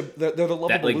the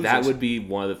lovable losers. That would be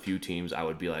one of the few teams I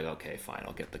would be like, okay, fine,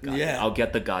 I'll get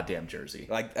the goddamn jersey.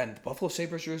 Like, and the Buffalo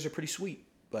Sabres jerseys are pretty sweet.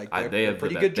 Like, they have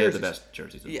pretty good jerseys. They have the best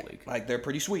jerseys in the league. Like, they're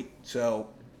pretty sweet. So,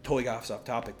 totally got off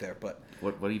topic there, but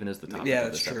what even is the topic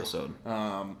of this episode?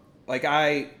 Like,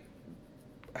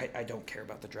 I don't care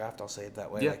about the draft. I'll say it that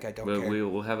way. Like, I don't care.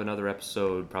 We'll have another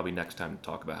episode probably next time to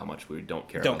talk about how much we don't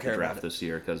care about the draft this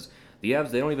year, because the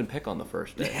Avs, they don't even pick on the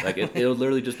first day. Like, it'll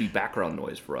literally just be background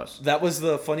noise for us. That was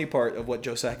the funny part of what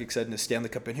Joe Sakic said in his Stanley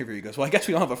Cup interview. He goes, well, I guess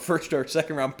we don't have a first or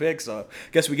second round pick, so I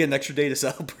guess we get an extra day to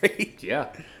celebrate. Yeah.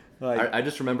 Like, I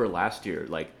just remember last year,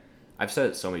 like, I've said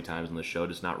it so many times on the show,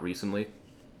 just not recently.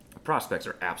 Prospects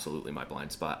are absolutely my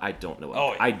blind spot. I don't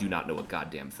know. I do not know a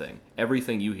goddamn thing.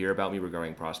 Everything you hear about me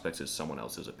regarding prospects is someone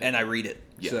else's opinion. And I read it.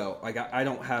 Yeah. So, like, I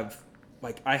don't have...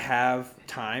 Like, I have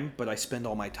time, but I spend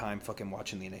all my time fucking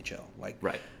watching the NHL. Like,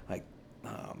 right.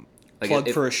 Plug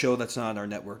for a show that's not on our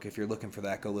network. If you're looking for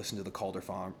that, go listen to the Calder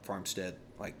Farmstead.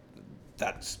 Like,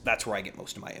 that's where I get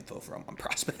most of my info from on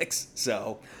prospects.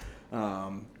 So...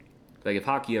 like, if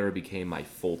hockey ever became my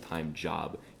full-time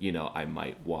job, I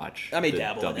might watch the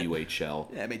WHL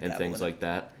and things like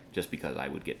that, just because I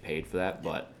would get paid for that,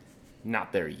 but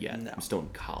not there yet. No. I'm still in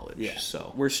college,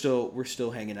 so we're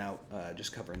still hanging out,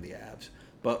 just covering the Avs.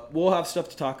 But we'll have stuff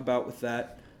to talk about with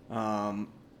that.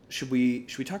 Should we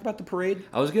talk about the parade?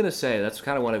 I was gonna say that's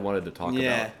kind of what I wanted to talk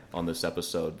about on this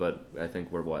episode, but I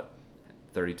think we're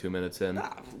 32 minutes in.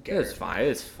 It's fine.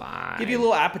 It's fine. Give you a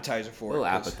little appetizer for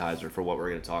appetizer for what we're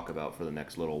going to talk about for the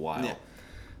next little while.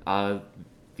 Yeah.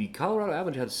 The Colorado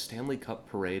Avalanche had a Stanley Cup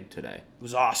parade today. It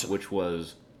was awesome. Which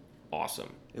was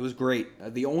awesome. It was great.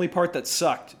 The only part that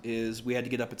sucked is we had to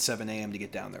get up at 7 a.m. to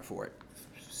get down there for it.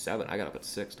 7? I got up at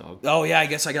 6, dog. Oh, yeah, I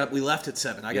guess we left at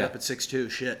 7. I got up at 6 too.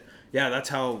 Shit. Yeah, that's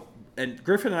how... And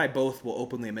Griffin and I both will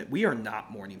openly admit, we are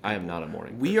not morning people. I am not a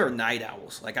morning person. We are night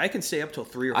owls. Like, I can stay up till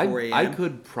 3 or 4 a.m. I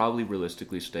could probably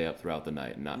realistically stay up throughout the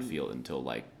night and not feel it until,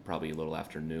 like, probably a little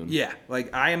afternoon. Yeah.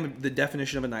 Like, I am the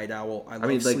definition of a night owl. I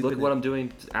mean, like, look what I'm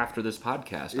doing after this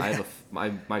podcast. Yeah. I have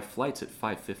my flight's at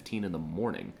 5:15 in the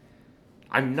morning.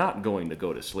 I'm not going to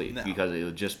go to sleep because it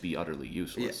would just be utterly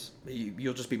useless. Yeah.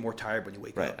 You'll just be more tired when you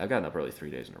wake up. Right. I've gotten up early 3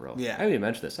 days in a row. Yeah. I haven't even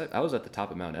mentioned this. I was at the top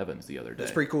of Mount Evans the other day.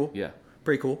 That's pretty cool. Yeah.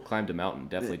 Pretty cool. Climbed a mountain.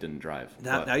 Definitely didn't drive.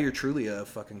 Now you're truly a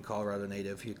fucking Colorado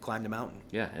native. You climbed a mountain.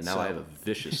 Yeah, and now I have a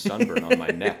vicious sunburn on my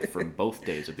neck from both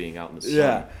days of being out in the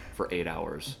sun for 8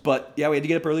 hours. But, yeah, we had to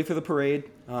get up early for the parade.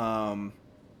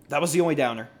 That was the only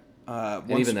downer.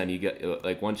 And even then, you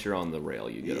get once you're on the rail,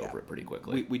 you get over it pretty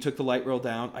quickly. We took the light rail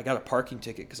down. I got a parking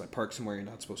ticket because I parked somewhere you're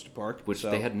not supposed to park. Which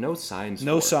they had no signs.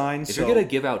 No signs. If you're gonna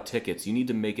give out tickets, you need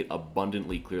to make it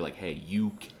abundantly clear, like, hey,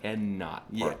 you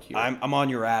cannot park here. I'm on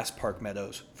your ass, Park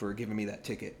Meadows, for giving me that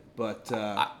ticket. But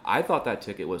I thought that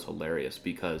ticket was hilarious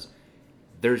because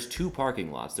there's 2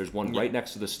 parking lots. There's one right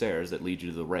next to the stairs that lead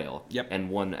you to the rail, and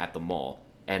one at the mall.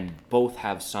 And both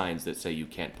have signs that say you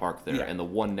can't park there. Yeah. And the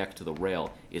one next to the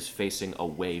rail is facing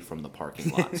away from the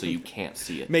parking lot, so you can't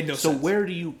see it. Made no sense. So where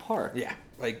do you park? Yeah.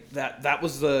 Like that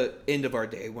was the end of our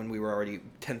day when we were already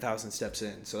 10,000 steps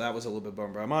in. So that was a little bit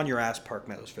bummer. I'm on your ass, Park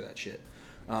Meadows, for that shit.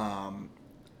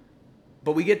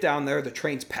 But we get down there, the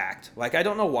train's packed. Like, I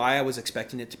don't know why I was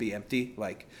expecting it to be empty.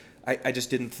 Like, I just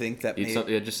didn't think that.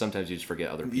 Just sometimes you just forget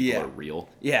other people are real.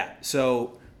 Yeah.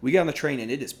 So we get on the train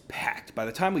and it is packed. By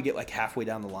the time we get like halfway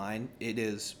down the line, it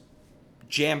is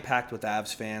jam packed with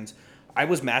Avs fans. I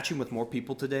was matching with more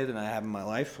people today than I have in my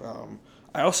life.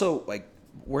 I also, like,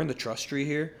 we're in the trust tree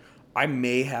here. I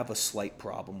may have a slight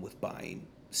problem with buying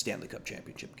Stanley Cup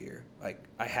championship gear. Like,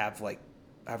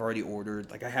 I've already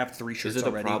ordered. Like, I have 3 shirts already.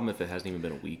 Is it a problem if it hasn't even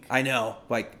been a week? I know.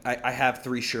 Like, I have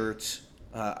 3 shirts.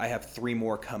 I have 3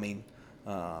 more coming.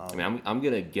 I mean, I'm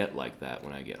gonna get like that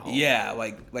when I get home. Yeah,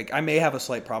 like I may have a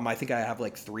slight problem. I think I have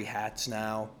like 3 hats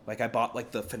now. Like, I bought,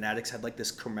 like, the Fanatics had like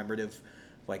this commemorative,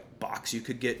 like, box you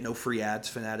could get. No free ads,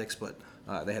 Fanatics, but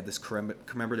they had this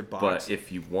commemorative box. But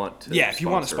if you want to, if you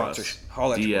want to sponsor,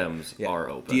 DMs are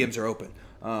open. DMs are open.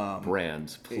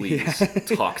 Brands, please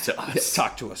talk to us.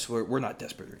 Talk to us. We're not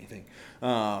desperate or anything.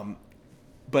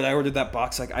 But I ordered that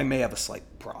box. Like, I may have a slight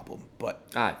problem, but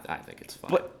I think it's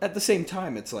fine. But at the same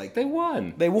time, it's like they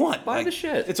won. Buy the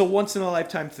shit. It's a once in a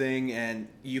lifetime thing, and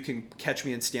you can catch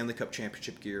me in Stanley Cup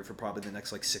championship gear for probably the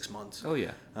next like 6 months. Oh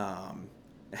yeah.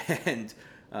 And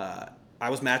I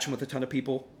was matching with a ton of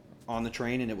people on the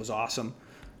train, and it was awesome.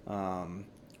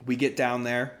 We get down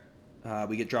there.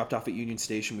 We get dropped off at Union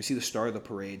Station. We see the start of the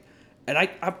parade. And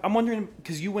I'm wondering,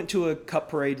 because you went to a Cup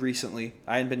parade recently.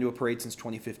 I hadn't been to a parade since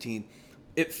 2015.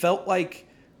 It felt like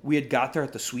we had got there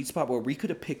at the sweet spot where we could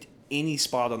have picked any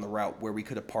spot on the route where we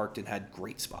could have parked and had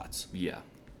great spots. Yeah.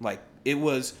 Like,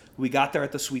 we got there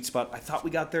at the sweet spot. I thought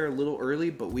we got there a little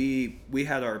early, but we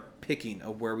had our picking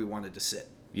of where we wanted to sit.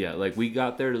 Yeah, like, we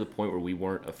got there to the point where we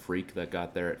weren't a freak that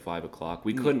got there at 5 o'clock.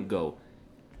 We couldn't go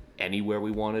anywhere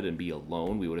we wanted and be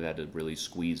alone. We would have had to really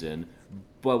squeeze in,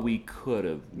 but we could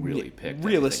have really picked.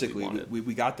 Realistically,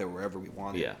 we got there wherever we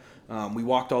wanted. Yeah. We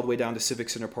walked all the way down to Civic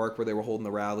Center Park where they were holding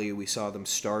the rally. We saw them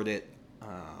start it,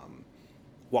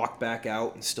 walked back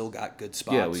out, and still got good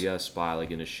spots. Yeah, we got a spot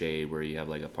like in a shade where you have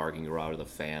like a parking garage with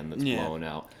a fan that's blowing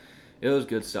out. It was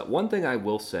good stuff. One thing I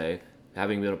will say,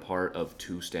 having been a part of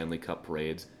 2 Stanley Cup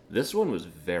parades, this one was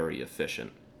very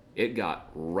efficient. It got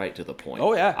right to the point.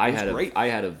 Oh yeah, I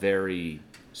had a very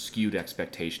skewed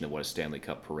expectation of what a Stanley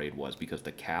Cup parade was because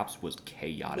the Caps was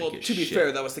chaotic as shit. Well, to be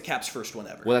fair, that was the Caps' first one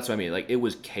ever. Well, that's what I mean. Like, it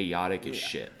was chaotic as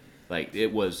shit. Like,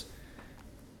 it was...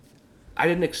 I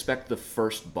didn't expect the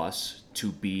first bus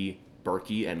to be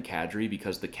Berkey and Kadri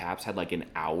because the Caps had like an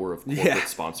hour of corporate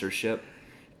sponsorship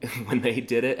when they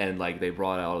did it, and like they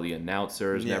brought out all the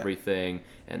announcers and everything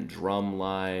and drum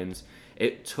lines.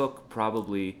 It took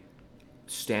probably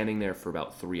standing there for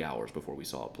about 3 hours before we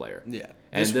saw a player. Yeah.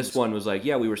 And this one was like,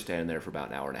 we were standing there for about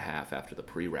an hour and a half after the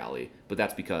pre-rally, but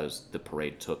that's because the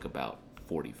parade took about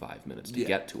 45 minutes to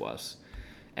get to us.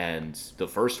 And the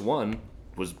first one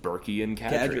was Berkey and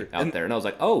Kadri out there. And I was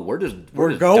like, we're just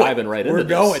diving right into this. We're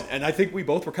going. And I think we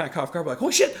both were kind of caught guard. We're like,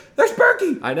 holy shit, there's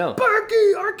Berkey. I know.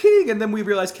 Berkey, our king. And then we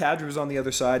realized Kadri was on the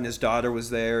other side and his daughter was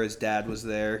there. His dad was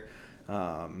there.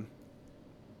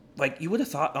 Like, you would have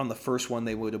thought on the first one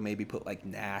they would have maybe put, like,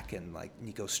 Knack and, like,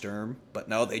 Nico Sturm. But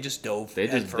no, they just dove They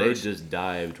just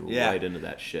dived right into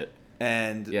that shit.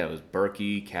 And yeah, it was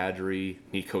Berkey, Kadri,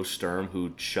 Nico Sturm,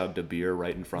 who chugged a beer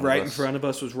right in front of us. Right in front of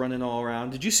us, was running all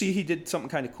around. Did you see he did something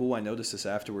kind of cool? I noticed this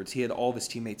afterwards. He had all of his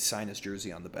teammates sign his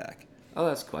jersey on the back. Oh,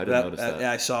 that's cool. I didn't notice that.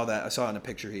 Yeah, I saw that. I saw in a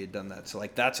picture he had done that. So,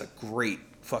 like, that's a great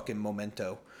fucking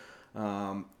memento.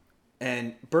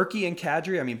 And Berkey and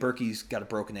Kadri, I mean, Berkey's got a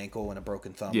broken ankle and a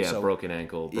broken thumb. Yeah, broken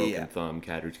ankle, broken thumb.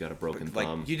 Kadri's got a broken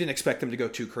thumb. Like, you didn't expect them to go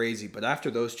too crazy, but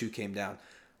after those two came down,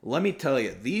 let me tell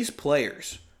you, these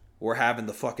players were having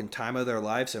the fucking time of their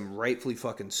lives, and rightfully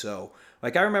fucking so.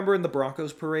 Like, I remember in the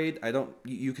Broncos parade,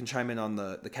 you can chime in on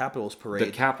the Capitals parade.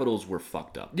 The Capitals were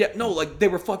fucked up. Yeah, no, like, they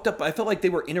were fucked up, but I felt like they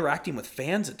were interacting with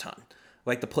fans a ton.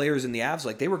 Like, the players in the Avs,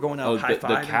 like, they were going out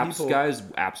high-fiving the Caps people. guys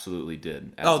absolutely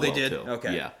did. They did? Too.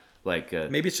 Okay. Yeah. Like,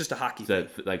 maybe it's just a hockey thing.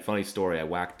 Like, funny story,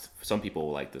 some people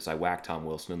will like this, I whacked Tom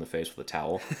Wilson in the face with a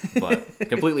towel, but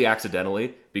completely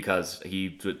accidentally, because he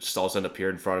just all of a sudden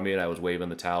appeared in front of me and I was waving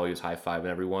the towel, he was high-fiving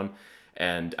everyone,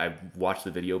 and I watched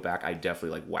the video back, I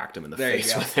definitely, like, whacked him in the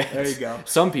face with it. There you go.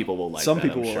 Some people will like that,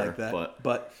 like that.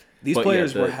 But these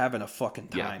players were having a fucking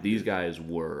time. Yeah, these guys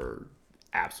were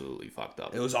absolutely fucked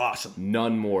up. It was awesome.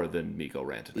 None more than Mikko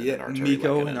Rantanen and Arturi Lehkonen.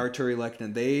 Mikko and Arturi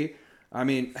Lehkonen, I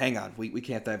mean, hang on. We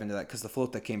can't dive into that because the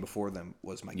float that came before them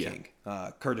was my king.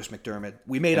 Curtis McDermott.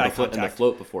 We made eye contact. And the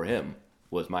float before him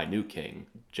was my new king,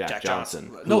 Jack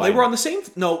Johnson. No, they were on the same.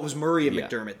 No, it was Murray and Yeah,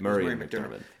 McDermott. Murray It was and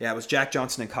McDermott. Yeah, it was Jack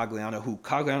Johnson and Cogliano. Who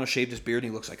Cogliano shaved his beard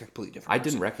and he looks like a completely different. I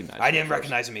person. didn't recognize him. I didn't at first.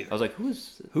 recognize him either. I was like,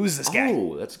 who's this guy?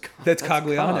 Oh, That's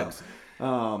Cogliano.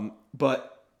 Cogs.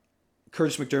 But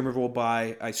Curtis McDermott rolled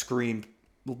by. I screamed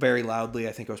very loudly.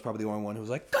 I think I was probably the only one who was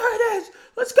like, "Curtis,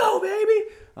 let's go,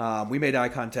 baby!" We made eye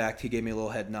contact. He gave me a little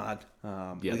head nod.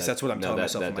 At least that's what I'm telling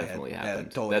myself in my head. That definitely happened.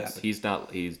 Yeah, totally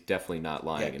happened. He's definitely not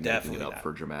lying and making it up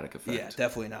for dramatic effect. Yeah,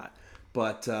 definitely not.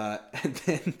 But and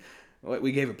then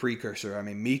we gave a precursor. I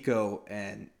mean, Mikko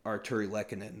and Arturi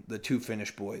Lekkinen, the two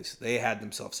Finnish boys, they had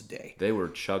themselves a day. They were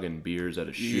chugging beers out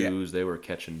of shoes. Yeah. They were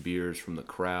catching beers from the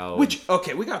crowd. Which,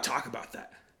 okay, we got to talk about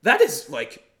that. That is,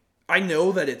 like, I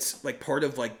know that it's, like, part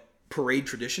of, like, parade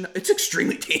tradition. It's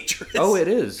extremely dangerous. Oh, it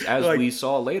is, as we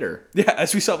saw later. Yeah,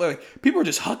 as we saw later. Like, people were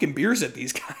just hucking beers at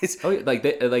these guys. Oh, yeah,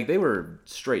 they were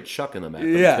straight chucking them at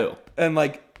them, too. And,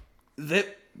 like,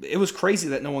 it was crazy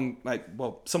that no one, like,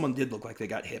 well, someone did look like they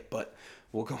got hit, but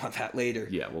we'll go on that later.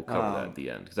 Yeah, we'll cover that at the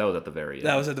end, because that was at the very end.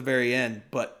 That was at the very end.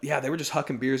 But, yeah, they were just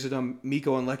hucking beers at them.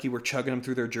 Mikko and Lecky were chugging them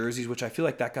through their jerseys, which I feel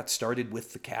like that got started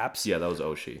with the Caps. Yeah, that was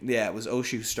Oshie. Yeah, it was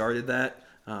Oshie who started that.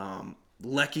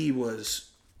 Lecky was,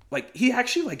 like, he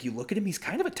actually, like, you look at him, he's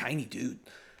kind of a tiny dude.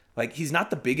 Like, he's not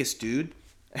the biggest dude.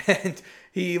 And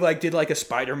he, like, did, like, a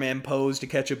Spider-Man pose to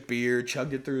catch a beer,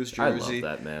 chugged it through his jersey. I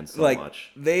love that man so like,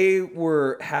 much. They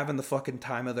were having the fucking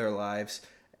time of their lives,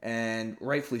 and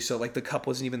rightfully so. Like, the cup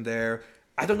wasn't even there.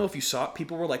 I don't know if you saw it.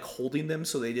 People were, like, holding them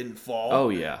so they didn't fall. Oh,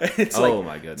 yeah. My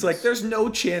goodness. It's like, there's no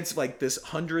chance, like, this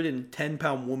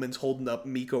 110-pound woman's holding up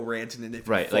Mikko Rantanen if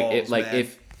he falls, man.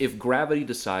 If gravity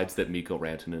decides that Mikko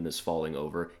Rantanen is falling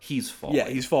over, he's falling. Yeah,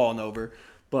 he's falling over.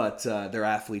 But they're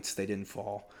athletes. They didn't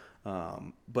fall.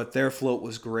 But their float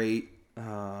was great.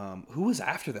 Who was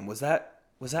after them? Was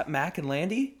that Mac and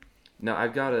Landy? No,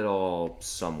 I've got it all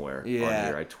somewhere on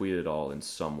here. I tweeted it all in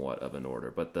somewhat of an order.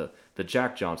 But the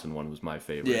Jack Johnson one was my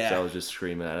favorite. Yeah. So I was just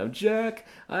screaming at him, Jack,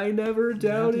 I never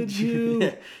doubted you.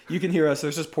 Yeah. You can hear us.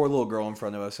 There's this poor little girl in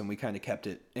front of us, and we kind of kept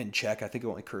it in check. I think we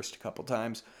only cursed a couple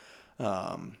times.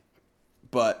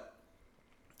 But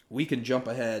we can jump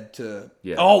ahead to...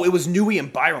 Yeah. Oh, it was Nui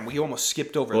and Byram. We almost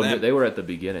skipped over them. They were at the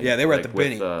beginning. Yeah, they were at the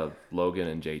beginning. With Logan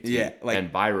and JT. Yeah,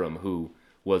 and Byram, who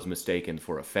was mistaken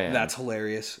for a fan. That's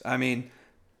hilarious. I mean,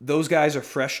 those guys are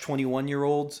fresh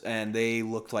 21-year-olds, and they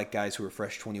looked like guys who were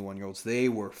fresh 21-year-olds. They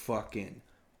were fucking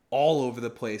all over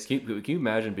the place. Can you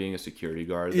imagine being a security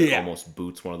guard that almost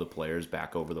boots one of the players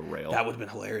back over the rail? That would have been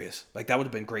hilarious. Like, that would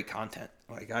have been great content.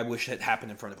 Like, I wish it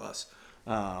happened in front of us.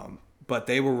 But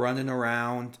they were running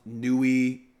around.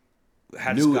 Nui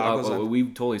had his goggles on. We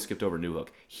totally skipped over Newhook.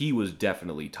 He was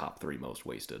definitely top 3 most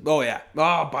wasted. Oh, yeah.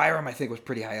 Oh, Byram, I think, was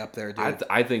pretty high up there, dude.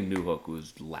 I think Newhook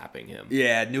was lapping him.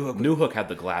 Yeah, Newhook had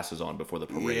the glasses on before the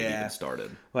parade even started.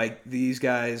 Like, these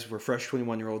guys were fresh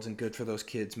 21-year-olds and good for those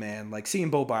kids, man. Like, seeing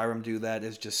Bo Byram do that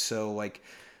is just so, like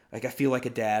I feel like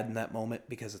a dad in that moment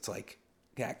because it's like,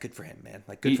 yeah, good for him, man.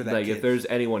 Like, good for that kid. If there's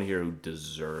anyone here who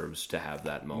deserves to have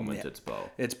that moment, it's Bo.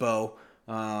 It's Bo.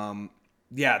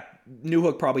 Yeah,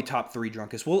 Newhook probably top 3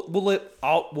 drunkest. We'll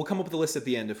come up with a list at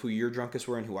the end of who your drunkest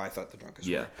were and who I thought the drunkest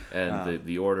were. Yeah, and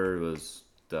the order was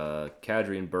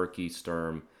Kadri, Berkey,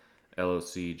 Sturm,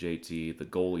 LOC, JT, the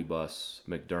goalie bus,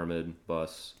 McDermott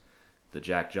bus, the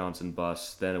Jack Johnson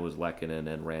bus, then it was Lekkinen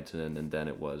and Rantanen, and then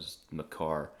it was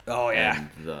Makar. Oh, yeah. And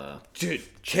the Dude,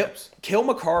 Kill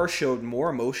Makar showed more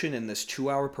emotion in this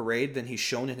 2-hour parade than he's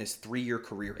shown in his 3-year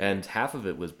career. And half of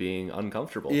it was being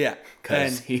uncomfortable. Yeah.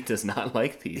 Because he does not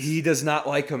like these. He does not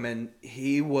like them, and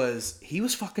he was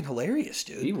fucking hilarious,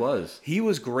 dude. He was. He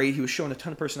was great. He was showing a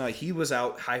ton of personality. He was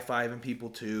out high-fiving people,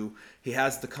 too. He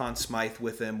has the Conn Smythe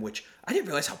with him, which I didn't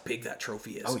realize how big that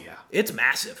trophy is. Oh, yeah. It's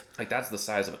massive. Like, that's the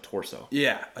size of a torso.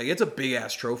 Yeah. Like, it's a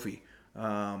big-ass trophy.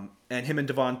 And him and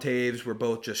Devon Taves were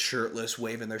both just shirtless,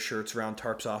 waving their shirts around,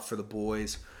 tarps off for the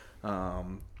boys.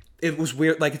 It was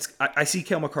weird. Like, I see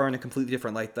Cale Makar in a completely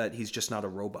different light, that he's just not a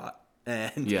robot.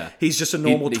 And he's just a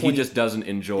normal he just doesn't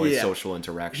enjoy social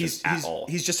interactions at all.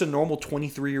 He's just a normal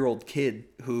 23-year-old kid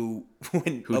who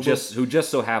just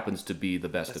so happens to be the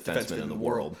best defenseman in the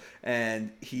world.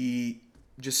 And he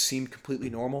just seemed completely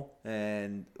normal,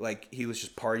 and like he was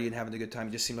just partying, having a good time.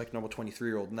 He just seemed like a normal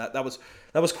 23-year-old, and that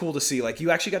was cool to see. Like, you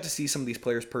actually got to see some of these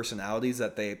players' personalities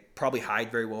that they probably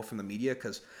hide very well from the media,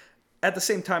 because at the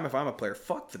same time, if I'm a player,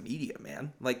 fuck the media,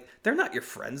 man. Like, they're not your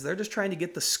friends. They're just trying to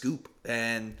get the scoop.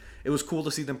 And it was cool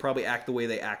to see them probably act the way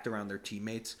they act around their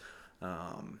teammates.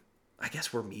 I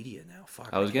guess we're media now. Fuck.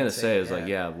 I was going to say,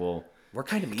 well, we're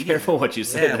kind of media. Careful what you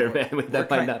say there, man. That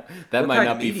might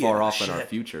not be far off in our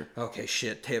future. Okay,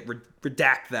 shit.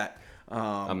 Redact that.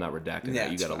 I'm not redacting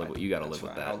that. You gotta live. You gotta live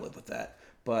with that. I'll live with that.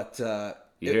 But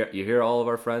you hear all of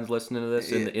our friends listening to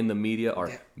this in the media,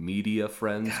 our media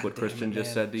friends. God what Christian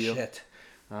just said to you. Shit.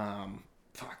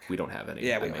 Fuck. We don't have any.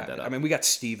 Yeah, I made that up. I mean, we got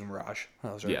Steve and Raj.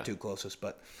 Those are our two closest.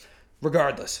 But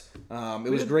regardless,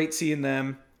 it was great seeing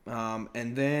them.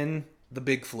 And then the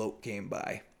big float came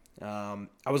by. I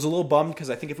was a little bummed because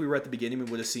I think if we were at the beginning, we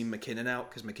would have seen McKinnon out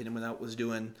because McKinnon went out was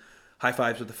doing high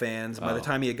fives with the fans. By the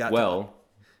time he had got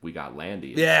we got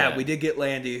Landy. Yeah, we did get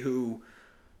Landy, who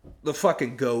the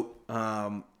fucking goat.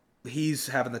 He's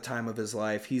having the time of his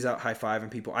life. He's out high-fiving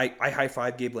people. I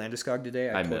high-fived Gabe Landeskog today.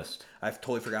 I missed. I've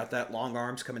totally forgot that. Long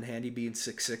arms come in handy. Being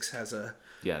 6'6"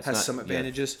 has some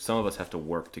advantages. Some of us have to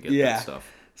work to get that stuff.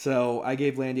 So I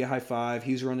gave Landy a high five.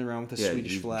 He's running around with the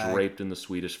Swedish flag. Draped in the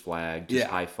Swedish flag, just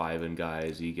high-fiving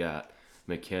guys. You got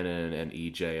McKinnon and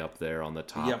EJ up there on the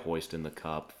top, hoisting the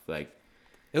cup.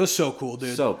 It was so cool,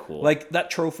 dude. So cool. Like, that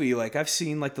trophy, I've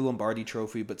seen, the Lombardi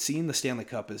trophy, but seeing the Stanley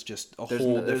Cup is just a whole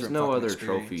different There's no other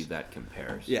experience. trophy that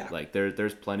compares. Yeah.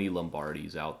 There's plenty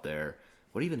Lombardis out there.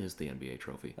 What even is the NBA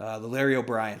trophy? The Larry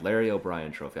O'Brien. Larry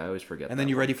O'Brien trophy. I always forget that. And then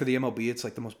you ready for the MLB? It's,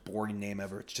 the most boring name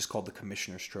ever. It's just called the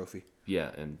Commissioner's Trophy.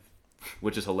 Yeah, and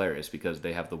which is hilarious because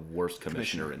they have the worst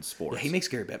commissioner in sports. Yeah, he makes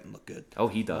Gary Bettman look good. Oh,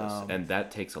 he does. And that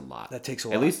takes a lot.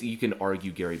 At least you can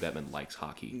argue Gary Bettman likes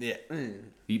hockey. Yeah.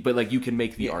 But, you can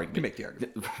make the argument. You can make the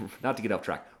argument. Not to get off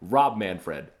track. Rob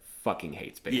Manfred fucking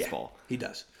hates baseball.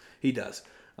 Yeah, he does.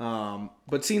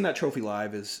 But seeing that trophy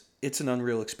live it's an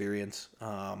unreal experience.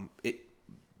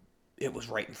 It was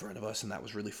right in front of us, and that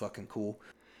was really fucking cool.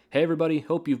 Hey everybody,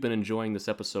 hope you've been enjoying this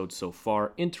episode so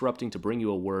far. Interrupting to bring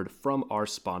you a word from our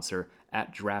sponsor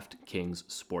at DraftKings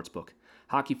Sportsbook.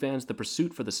 Hockey fans, the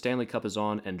pursuit for the Stanley Cup is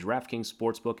on, and DraftKings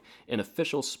Sportsbook, an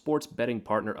official sports betting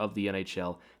partner of the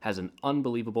NHL, has an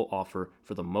unbelievable offer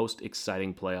for the most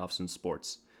exciting playoffs in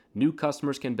sports. New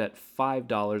customers can bet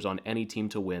 $5 on any team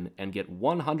to win and get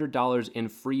 $100 in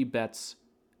free bets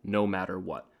no matter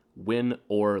what, win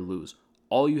or lose.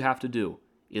 All you have to do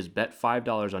is bet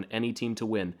 $5 on any team to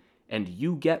win, and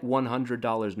you get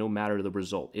 $100 no matter the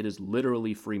result. It is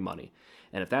literally free money.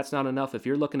 And if that's not enough, if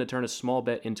you're looking to turn a small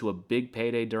bet into a big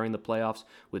payday during the playoffs,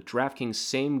 with DraftKings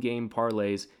same-game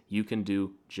parlays, you can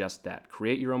do just that.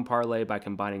 Create your own parlay by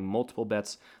combining multiple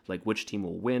bets, like which team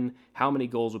will win, how many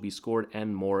goals will be scored,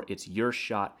 and more. It's your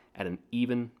shot at an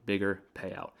even bigger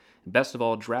payout. And best of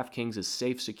all, DraftKings is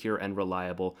safe, secure, and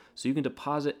reliable, so you can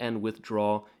deposit and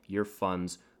withdraw your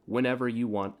funds whenever you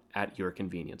want at your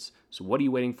convenience. So what are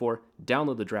you waiting for?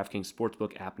 Download the DraftKings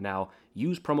Sportsbook app now.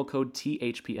 Use promo code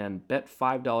THPN. Bet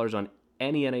 $5 on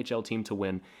any NHL team to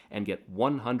win and get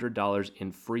 $100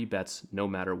 in free bets no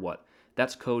matter what.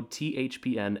 That's code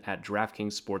THPN at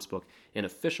DraftKings Sportsbook, an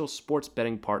official sports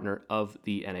betting partner of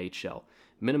the NHL.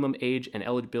 Minimum age and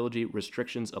eligibility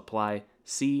restrictions apply.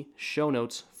 See show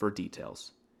notes for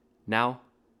details. Now,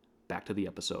 back to the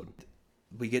episode.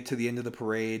 We get to the end of the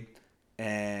parade,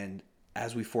 and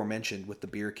as we forementioned with the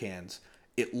beer cans,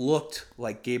 it looked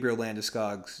like Gabriel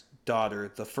Landeskog's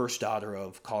daughter, the first daughter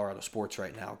of Colorado sports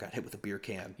right now, got hit with a beer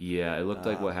can. Yeah, it looked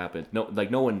like what happened. No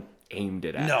one aimed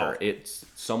it at her. It's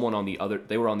someone on the other.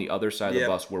 They were on the other side of the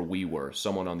bus where we were.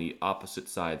 Someone on the opposite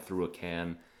side threw a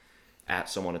can at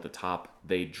someone at the top.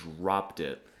 They dropped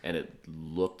it, and it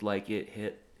looked like it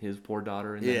hit his poor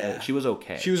daughter in the head. She was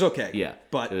okay. Yeah,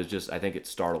 but it was just, I think it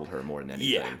startled her more than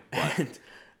anything. Yeah, but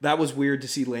that was weird to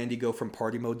see Landy go from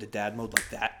party mode to dad mode like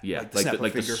that. Yeah,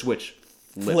 like the switch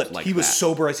flipped. Like he was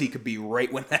sober as he could be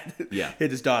right when that hit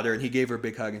his daughter, and he gave her a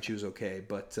big hug, and she was okay.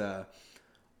 But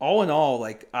all in all,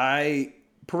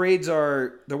 parades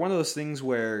they're one of those things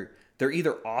where they're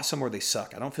either awesome or they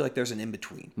suck. I don't feel like there's an in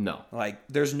between. No,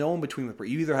 there's no in between with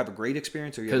parades. You either have a great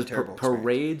experience or you have a terrible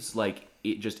experience. Parades,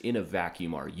 just in a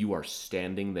vacuum, you are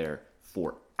standing there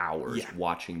for hours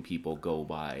watching people go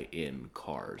by in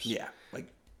cars. Yeah,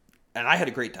 and I had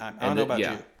a great time. I don't know about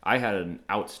you. I had an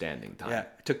outstanding time. Yeah,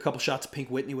 I took a couple shots of Pink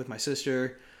Whitney with my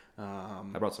sister. I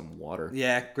brought some water.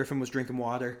 Yeah, Griffin was drinking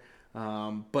water.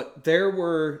 But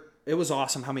it was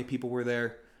awesome how many people were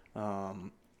there.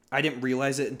 I didn't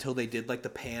realize it until they did the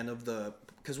pan of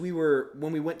because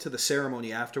when we went to the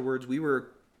ceremony afterwards, we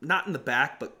were not in the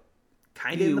back, but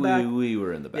kind of in the back. We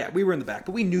were in the back. Yeah, we were in the back,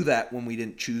 but we knew that when we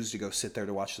didn't choose to go sit there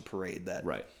to watch the parade that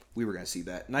right. we were going to see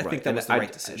that. And I think that was the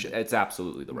right decision. It's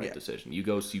absolutely the right decision. You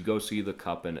go see the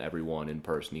cup and everyone in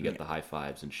person. You get the high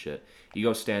fives and shit. You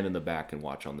go stand in the back and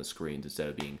watch on the screens instead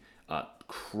of being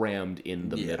crammed in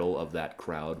the middle of that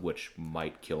crowd, which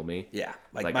might kill me. Yeah,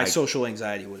 my social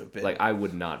anxiety would have been. I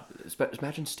would not.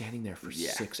 Imagine standing there for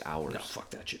 6 hours. No, fuck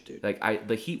that shit, dude.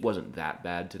 The heat wasn't that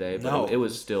bad today, but it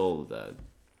was still the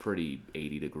pretty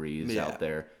 80 degrees Yeah. out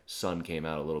there. Sun came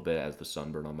out a little bit, as the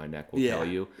sunburn on my neck will Yeah. tell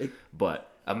you.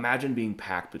 But imagine being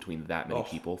packed between that many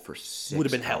people for 6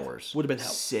 Would've been hours. hell. Would have been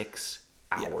hell. 6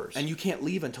 hours. And you can't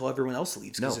leave until everyone else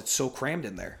leaves because No. it's so crammed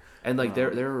in there. And like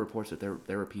there are reports that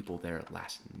there were people there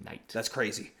last night. That's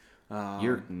crazy.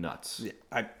 You're nuts.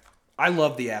 Yeah, I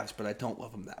love the Avs, but I don't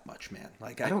love them that much, man.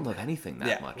 Like I don't love anything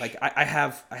that much. Like I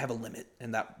have a limit,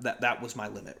 and that was my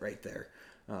limit right there.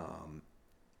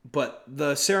 But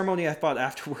the ceremony I thought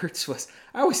afterwards was,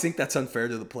 I always think that's unfair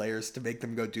to the players to make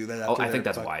them go do that. I think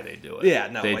that's why they do it. Yeah,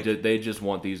 no, they just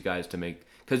want these guys to make,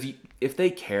 because if they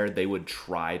cared, they would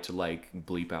try to like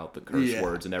bleep out the curse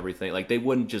words and everything. Like they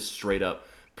wouldn't just straight up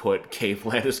put Cave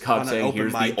Landeskog saying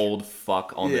here's mic. the old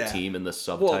fuck on the team in the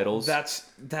subtitles. Well,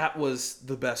 that was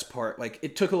the best part. Like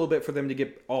it took a little bit for them to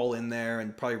get all in there,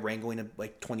 and probably wrangling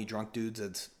like 20 drunk dudes.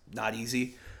 It's not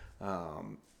easy.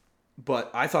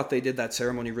 But I thought they did that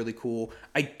ceremony really cool.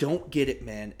 I don't get it,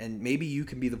 man. And maybe you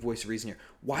can be the voice of reason here.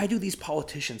 Why do these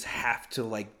politicians have to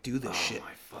like do this shit? Oh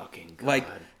my fucking god! Like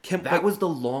that was the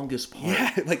longest part.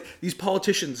 Yeah, like these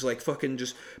politicians like fucking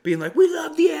just being like, we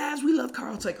love the Avs, we love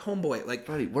Carl. It's like, homeboy, like,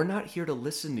 buddy, we're not here to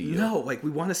listen to you. No, like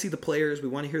we want to see the players, we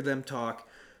want to hear them talk.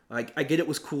 Like I get it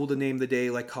was cool to name the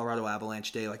day like Colorado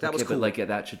Avalanche Day, like that was cool. But like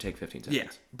that should take 15 seconds. Yeah,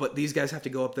 but these guys have to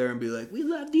go up there and be like, we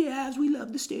love the Avs, we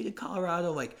love the state of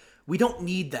Colorado. Like we don't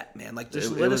need that, man. Like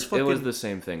just let us fucking. It was the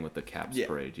same thing with the Caps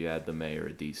parade. You had the mayor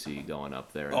of DC going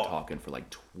up there and talking for like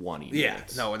 20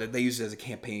 minutes. Yeah, no, and they use it as a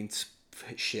campaign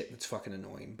shit. It's fucking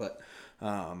annoying. But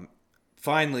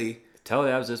finally, tell the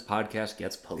Avs this podcast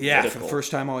gets political. Yeah, for the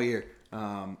first time all year.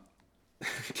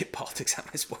 Get politics out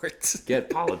of my sports. Get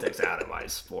politics out of my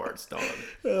sports, dog.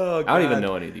 Oh, God. I don't even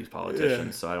know any of these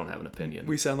politicians, so I don't have an opinion.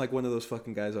 We sound like one of those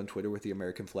fucking guys on Twitter with the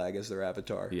American flag as their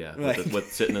avatar. Yeah, like,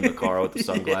 with sitting in the car with the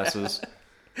sunglasses.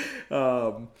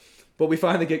 But we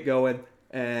finally get going,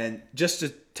 and just to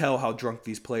tell how drunk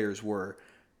these players were,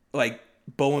 like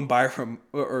Bo and Byram,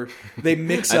 or they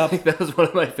mix up. I think that was one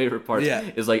of my favorite parts. Yeah.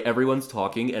 Is like everyone's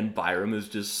talking and Byram is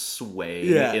just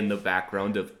swaying in the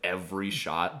background of every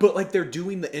shot. But like they're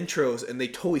doing the intros and they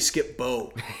totally skip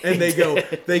Bo, and they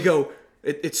go.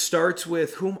 It starts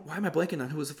with why am I blanking on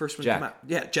who was the first one to come out?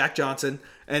 Yeah, Jack Johnson,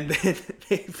 and then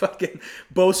they fucking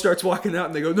Bo starts walking out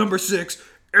and they go number 6,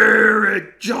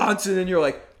 Eric Johnson, and you're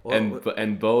like, well,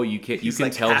 and Bo, you can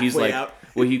like tell he's like, out.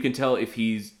 well, you can tell if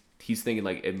he's thinking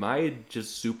like, am I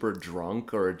just super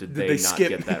drunk or did they not skip?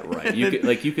 get that right?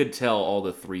 You could tell all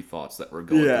the three thoughts that were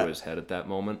going through his head at that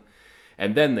moment,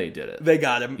 and then they did it. They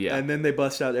got him, and then they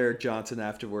bust out Eric Johnson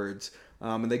afterwards,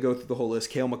 and they go through the whole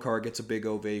list. Cale Makar gets a big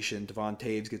ovation. Devon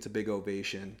Taves gets a big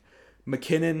ovation.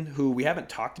 McKinnon, who we haven't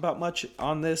talked about much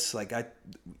on this, like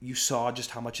you saw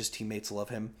just how much his teammates love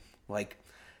him. Like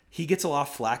he gets a lot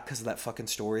of flack because of that fucking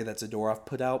story that Zadorov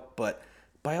put out, but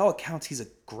by all accounts, he's a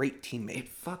great teammate. It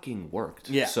fucking worked.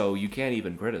 Yeah. So you can't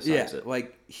even criticize it.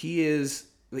 Like he is,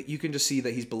 like you can just see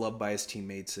that he's beloved by his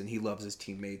teammates and he loves his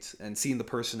teammates. And seeing the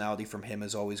personality from him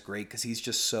is always great because he's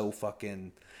just so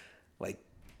fucking like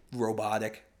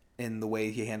robotic in the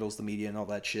way he handles the media and all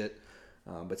that shit.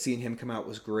 But seeing him come out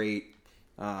was great.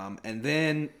 And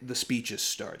then the speeches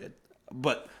started.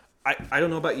 But I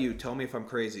don't know about you. Tell me if I'm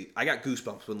crazy. I got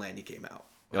goosebumps when Landy came out.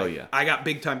 Oh, yeah. I got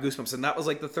big time goosebumps. And that was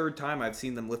like the third time I've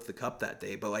seen them lift the cup that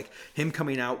day. But like him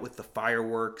coming out with the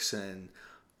fireworks and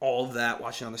all of that,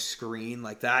 watching on the screen,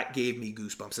 like that gave me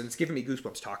goosebumps. And it's giving me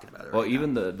goosebumps talking about it. Well, right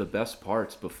even now. the best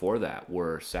parts before that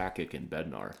were Sakic and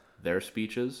Bednar. Their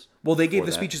speeches. Well, they gave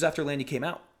the speeches after Landy came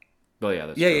out. Oh, yeah,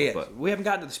 that's true. Yeah. But we haven't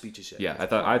gotten to the speeches yet. Yeah, I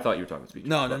thought you were talking speeches.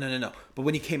 No. But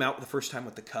when he came out the first time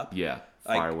with the cup. Yeah,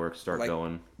 fireworks start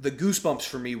going. The goosebumps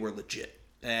for me were legit.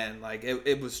 And like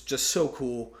it was just so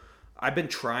cool. I've been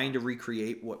trying to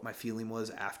recreate what my feeling was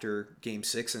after Game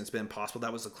 6, and it's been impossible.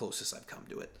 That was the closest I've come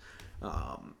to it.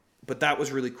 But that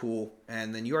was really cool.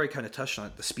 And then you already kind of touched on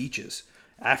it, the speeches.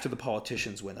 After the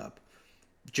politicians went up,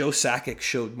 Joe Sakic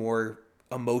showed more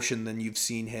emotion than you've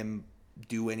seen him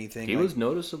do anything. He was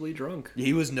noticeably drunk.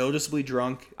 He was noticeably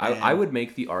drunk. I would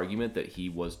make the argument that he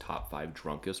was top 5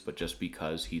 drunkest, but just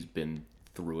because he's been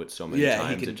through it so many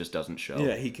times, it just doesn't show.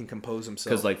 Yeah, he can compose himself.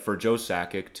 Because like for Joe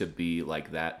Sakic to be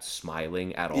like that,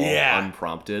 smiling at all,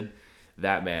 unprompted,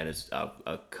 that man is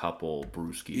a couple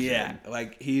brewskis. Yeah,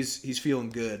 like he's feeling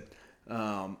good.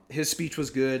 His speech was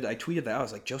good. I tweeted that. I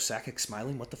was like, Joe Sakic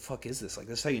smiling? What the fuck is this? Like,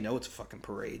 this is how you know it's a fucking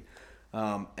parade.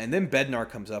 And then Bednar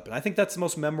comes up, and I think that's the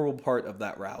most memorable part of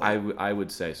that rally. I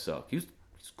would say so. He's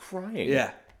crying.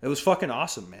 Yeah, it was fucking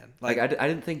awesome, man. Like I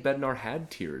didn't think Bednar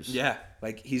had tears. Yeah,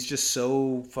 like he's just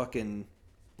so fucking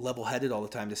level-headed all the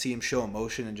time. To see him show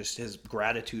emotion and just his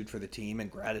gratitude for the team and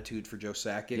gratitude for Joe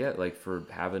Sakic. Yeah, like for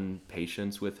having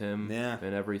patience with him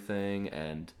and everything.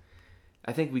 And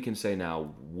I think we can say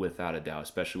now, without a doubt,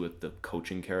 especially with the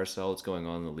coaching carousel that's going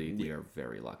on in the league, we are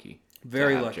very lucky.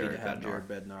 Very lucky to have Jared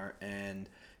Bednar. And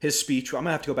his speech, I'm going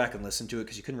to have to go back and listen to it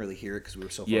because you couldn't really hear it because we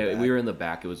were so far back. We were in the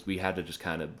back. We had to just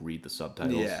kind of read the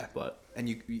subtitles. Yeah. And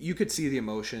you could see the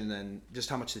emotion and just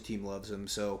how much the team loves him.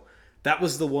 So that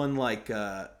was the one like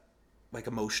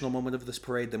emotional moment of this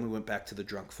parade. Then we went back to the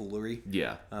drunk foolery.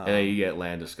 Yeah. And then you get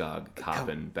Landeskog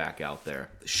hopping back out there.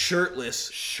 Shirtless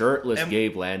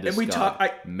Gabe Landeskog.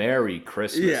 And we Merry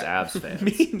Christmas, Avs fans.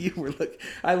 Me and you were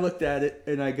I looked at it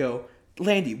and I go,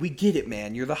 Landy, we get it,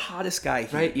 man. You're the hottest guy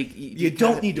here. Right? You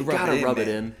don't need to rub it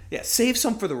in. In. Yeah, save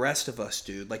some for the rest of us,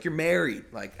 dude. Like, you're married.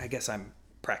 Like, I guess I'm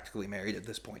practically married at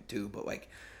this point, too. But, like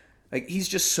he's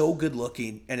just so good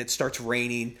looking. And it starts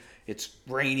raining. It's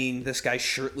raining. This guy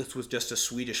shirtless with just a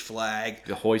Swedish flag.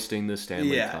 Hoisting the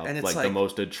Stanley Cup. And it's like the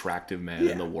most attractive man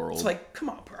in the world. It's like, come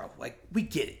on, bro. Like, we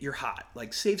get it. You're hot.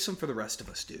 Like, save some for the rest of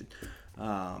us, dude.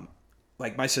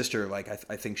 Like, my sister, like,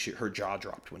 I think her jaw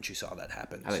dropped when she saw that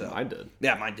happen. I think mine did.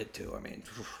 Yeah, mine did too. I mean,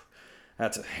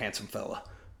 that's a handsome fella.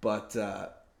 But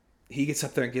he gets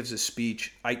up there and gives his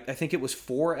speech. I think it was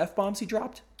 4 F-bombs he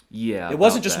dropped. Yeah. It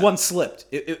wasn't just one slipped.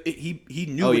 He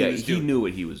knew what he was doing. He knew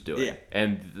what he was doing. Yeah.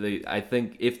 And I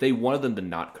think if they wanted them to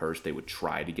not curse, they would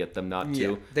try to get them not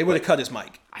to. Yeah. They would have cut his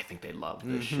mic. I think they love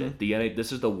this shit.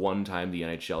 This is the one time the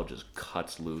NHL just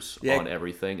cuts loose on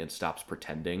everything and stops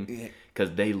pretending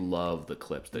because they love the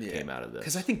clips that came out of this.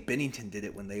 Because I think Bennington did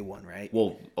it when they won, right?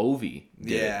 Well, Ovi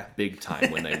did it big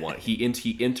time when they won. He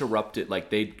interrupted, like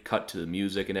they cut to the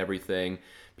music and everything.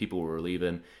 People were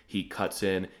leaving. He cuts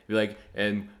in, be like,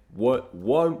 and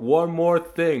one more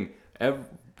thing.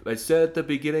 I said at the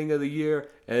beginning of the year,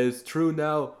 and it's true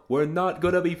now, we're not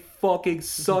going to be fucking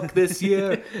suck this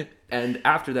year. And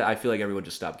after that, I feel like everyone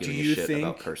just stopped giving a shit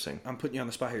about cursing. I'm putting you on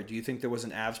the spot here. Do you think there was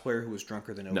an Avs player who was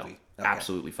drunker than Ovi? No,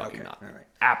 absolutely fucking not. All right.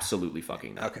 Absolutely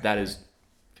fucking not. Okay. That is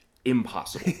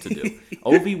impossible to do.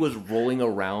 Ovi was rolling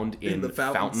around in the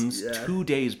fountains 2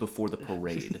 days before the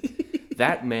parade.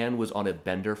 That man was on a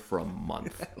bender for a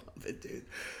month. I love it, dude.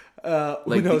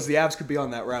 Who knows? The Avs could be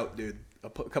on that route, dude. A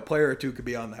player or two could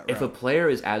be on that route. If a player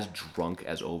is as drunk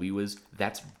as Ovi was,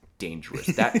 that's dangerous.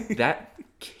 That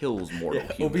kills mortal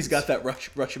humans. Ovi's got that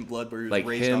Russian blood where he was like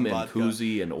raised him on and vodka.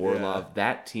 Kuzi and Orlov.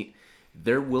 That team,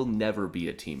 there will never be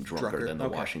a team drunker than the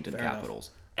Washington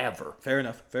Capitals. Ever. Fair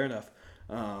enough.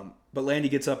 But Landy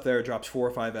gets up there, drops 4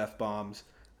 or 5 F-bombs.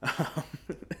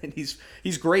 And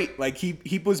he's great. Like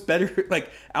he was better. Like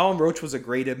Alan Roach was a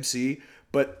great MC,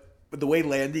 but the way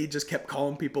Landy just kept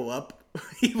calling people up,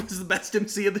 he was the best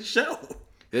MC of the show.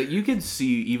 You can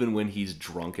see even when he's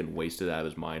drunk and wasted out of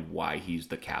his mind why he's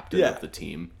the captain of the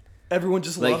team. Everyone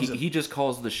just loves him. He just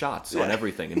calls the shots on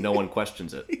everything and no one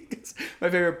questions it. My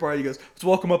favorite part, he goes, let's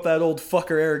welcome up that old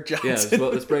fucker Eric Johnson. Yeah,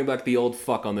 let's bring back the old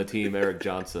fuck on the team, Eric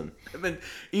Johnson. And then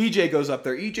EJ goes up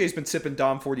there. EJ's been sipping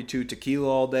Dom 42 tequila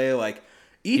all day. Like,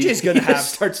 EJ's going to have...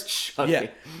 starts chugging. Yeah,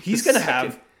 he's going to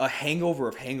have a hangover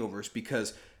of hangovers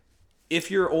because if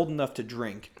you're old enough to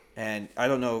drink, and I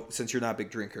don't know, since you're not a big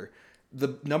drinker,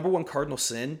 the number one cardinal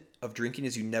sin of drinking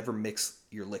is you never mix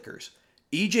your liquors.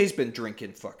 EJ's been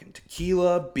drinking fucking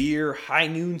tequila, beer, high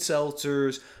noon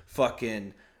seltzers,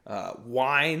 fucking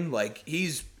wine. Like,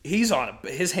 he's on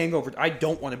his hangover. I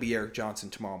don't want to be Eric Johnson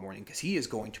tomorrow morning because he is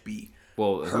going to be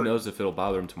hurt. Who knows if it'll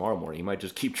bother him tomorrow morning. He might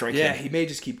just keep drinking. Yeah, he may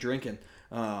just keep drinking.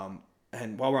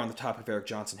 And while we're on the topic of Eric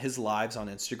Johnson, his lives on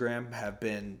Instagram have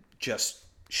been just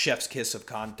chef's kiss of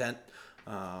content.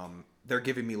 They're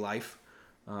giving me life.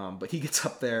 But he gets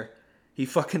up there. He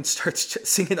fucking starts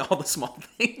singing all the small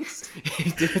things.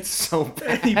 He did it so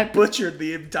bad. And he butchered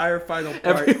the entire final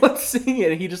part. Everyone's singing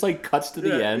it, and he just like cuts to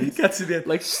the end. He cuts to the end,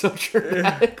 like so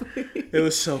dramatically. It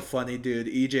was so funny, dude.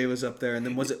 EJ was up there, and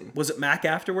then was it Mac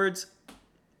afterwards?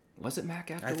 Was it Mac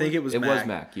afterwards? I think it was. Mac. It was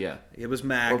Mac. Yeah. It was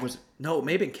Mac. Or was it? No, it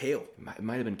may have been Kale. It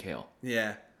might have been Kale.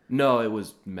 Yeah. No, it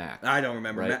was Mac. I don't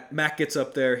remember. Right? Mac gets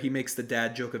up there. He makes the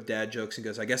dad joke of dad jokes and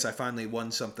goes, "I guess I finally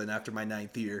won something after my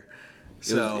 9th year."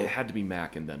 So it had to be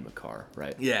Mac and then McCarr,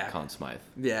 right? Yeah. Conn Smythe.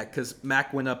 Yeah, because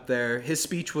Mac went up there. His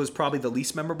speech was probably the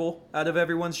least memorable out of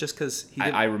everyone's just because he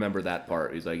didn't... I remember that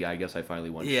part. He's like, yeah, I guess I finally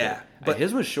won. Yeah. Shit. But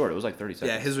his was short. It was like 30 seconds.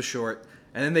 Yeah, his was short.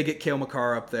 And then they get Cale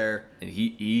Makar up there. And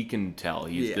he can tell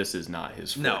this is not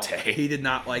his forte. No, he did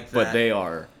not like that. But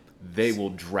they will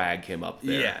drag him up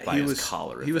there by his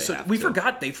collar. We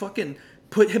forgot.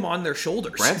 put him on their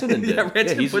shoulders. Rantanen did.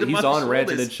 Rantanen He's put him on their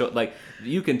Rantanen's shoulder. Like,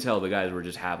 you can tell the guys were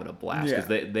just having a blast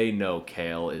because they know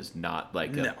Kale is not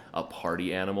like a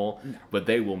party animal, but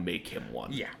they will make him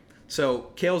one. Yeah.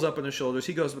 So Kale's up on his shoulders.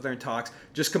 He goes up there and talks,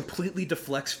 just completely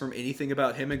deflects from anything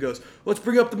about him and goes, let's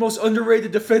bring up the most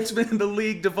underrated defenseman in the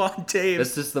league, Devon Toews.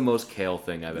 That's just the most Kale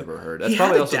thing I've ever heard. That's he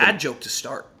probably had a also dad joke to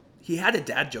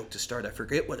start. I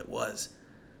forget what it was.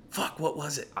 Fuck, what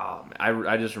was it? Oh, man.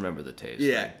 I just remember the taste.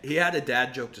 Yeah, thing. he had a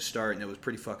dad joke to start, and it was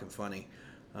pretty fucking funny.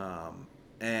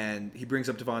 And he brings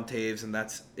up Devon Toews, and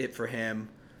that's it for him.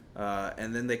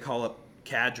 And then they call up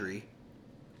Kadri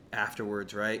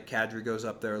afterwards, right? Kadri goes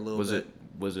up there a little bit.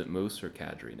 Was it Moose or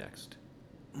Kadri next?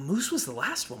 Moose was the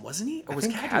last one, wasn't he? Or I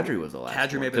think Kadri was the last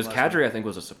Kadri one. maybe Because Kadri, I think,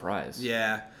 was a surprise.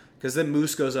 Yeah, because then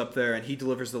Moose goes up there, and he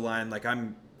delivers the line like,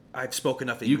 I've spoken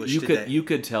enough English today. You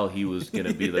could tell he was going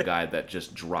to be the guy that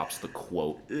just drops the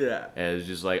quote. Yeah. And it's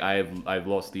just like, I've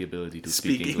lost the ability to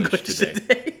speak English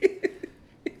today.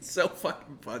 It's so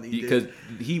fucking funny, because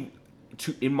dude.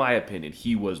 in my opinion,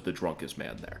 he was the drunkest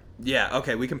man there. Yeah,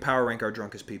 okay, we can power rank our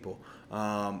drunkest people.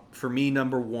 For me,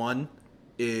 number one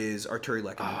is Arturi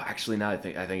Lehkonen. Oh, actually, now I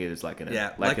think it is Lehkonen.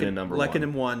 Yeah, Lehkonen number one.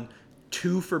 Lehkonen 1.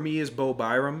 2 for me is Bo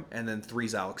Byram, and then 3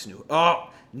 is Alex Newhook. Oh,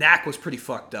 Knack was pretty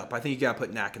fucked up. I think you got to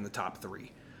put Knack in the top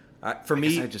 3. For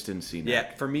me, I just didn't see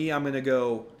Knack. Yeah, for me, I'm going to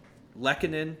go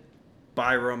Lehkonen,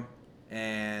 Byram,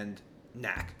 and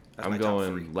Knack. That's I'm my top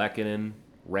 3. going Lehkonen,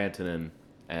 Rantanen,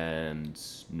 and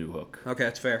Newhook. Okay,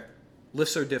 that's fair.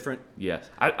 Lists are different. Yeah,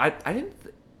 I didn't.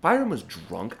 Byram was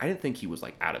drunk. I didn't think he was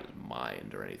like out of his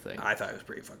mind or anything. I thought it was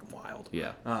pretty fucking wild.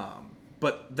 Yeah.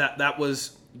 But that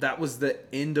was the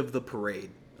end of the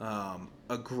parade.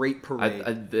 A great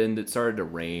parade. Then it started to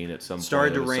rain at some point.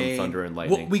 Started to was rain. Some thunder and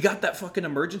lightning. Well, we got that fucking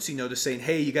emergency notice saying,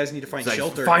 "Hey, you guys need to find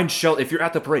shelter." Find shelter. If you're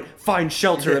at the parade, find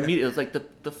shelter immediately. It's like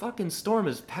the fucking storm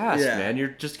has passed, man. You're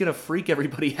just gonna freak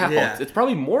everybody out. Yeah. It's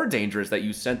probably more dangerous that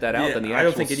you sent that out than the actual I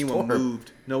don't think anyone storm.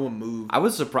 moved. No one moved. I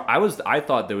was surprised. I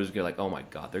thought there was gonna like, oh my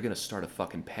god, they're gonna start a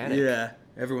fucking panic. Yeah,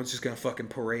 everyone's just gonna fucking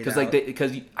parade.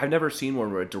 Because I've never seen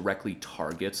one where it directly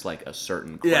targets like a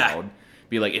certain crowd.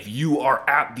 Be like, if you are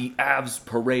at the Avs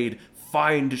parade,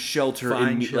 find shelter.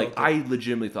 Like, I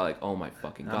legitimately thought, like, oh my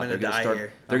fucking god, they're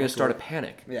gonna start a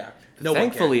panic. Yeah. No,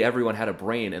 thankfully, everyone had a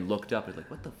brain and looked up and like,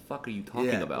 what the fuck are you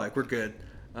talking about? Like, we're good.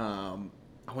 I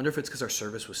wonder if it's because our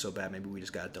service was so bad. Maybe we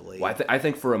just got delayed. Well, I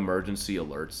think for emergency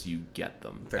alerts, you get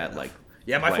them like.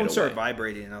 Yeah, my phone started away.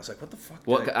 vibrating, and I was like, "What the fuck?"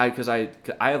 Well, because I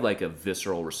have like a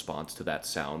visceral response to that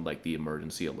sound, like the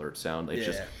emergency alert sound. It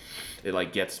just it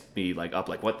like gets me like up,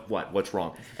 like what's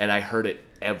wrong? And I heard it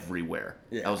everywhere.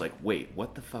 Yeah. I was like, wait,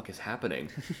 what the fuck is happening?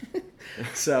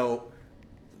 So,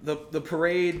 the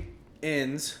parade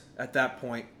ends at that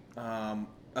point.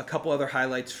 A couple other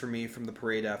highlights for me from the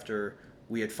parade after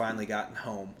we had finally gotten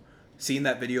home. Seeing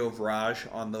that video of Raj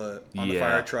on the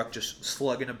fire truck just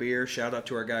slugging a beer. Shout out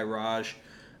to our guy Raj.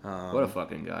 What a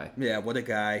fucking guy. Yeah, what a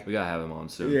guy. We gotta have him on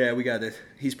soon. Yeah, we got it.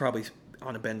 He's probably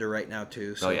on a bender right now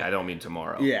too. So. Oh yeah, I don't mean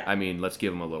tomorrow. Yeah. I mean, let's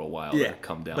give him a little while to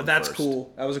come down. But that's first.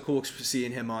 cool. That was a cool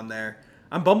seeing him on there.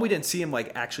 I'm bummed we didn't see him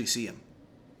actually see him.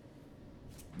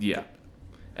 Yeah,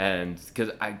 and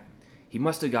because he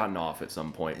must have gotten off at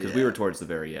some point because we were towards the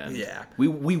very end. Yeah. We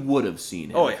would have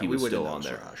seen him if he was still on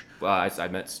there. I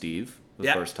met Steve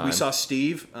the first time. We saw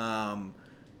Steve.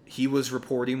 He was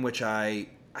reporting, which I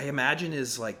imagine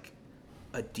is like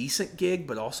a decent gig,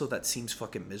 but also that seems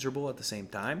fucking miserable at the same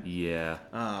time. Yeah.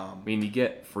 I mean, you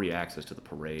get free access to the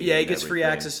parade. Yeah, he gets free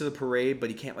access to the parade, but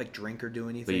he can't drink or do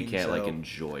anything. But you can't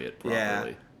enjoy it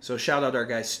properly. Yeah. So shout out our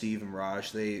guys Steve and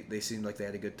Raj. They seemed like they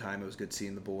had a good time. It was good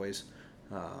seeing the boys.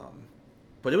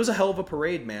 But it was a hell of a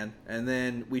parade, man. And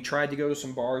then we tried to go to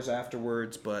some bars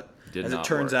afterwards, but as it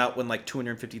turns out, when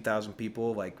 250,000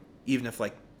 people, even if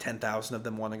 10,000 of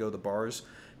them want to go to the bars,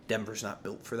 Denver's not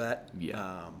built for that.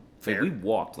 Yeah. We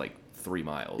walked 3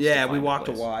 miles. Yeah, we walked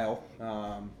a while.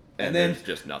 And then there's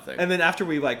just nothing. And then after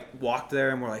we walked there,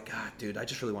 and we're like, God, dude, I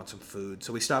just really want some food.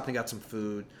 So we stopped and got some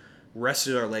food,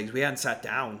 rested our legs. We hadn't sat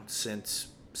down since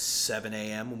 7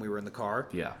 a.m. when we were in the car.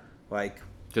 Yeah.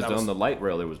 Because on the light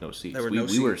rail, there was no seats.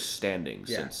 We were standing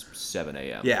since 7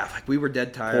 a.m. Yeah, we were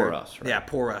dead tired. Poor us, right? Yeah,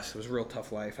 poor us. It was a real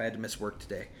tough life. I had to miss work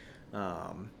today.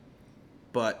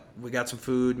 But we got some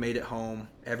food, made it home.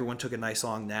 Everyone took a nice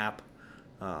long nap.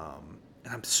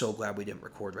 And I'm so glad we didn't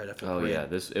record right after the parade. Oh,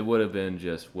 yeah. It would have been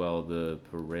the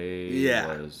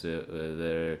parade was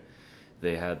there.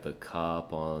 They had the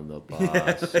cop on the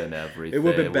bus and everything. It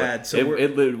would have been bad. So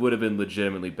it would have been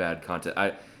legitimately bad content.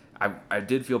 I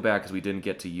did feel bad because we didn't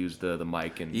get to use the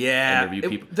mic and interview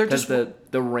people. They're Because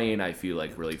just the rain, I feel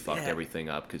like, really fucked everything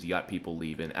up because you got people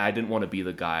leaving. I didn't want to be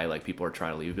the guy, like, people are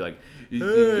trying to leave. Be like,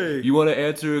 Hey. you want to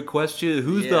answer a question?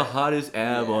 Who's the hottest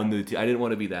ab on the team? I didn't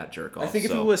want to be that jerk off. I think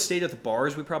if we would have stayed at the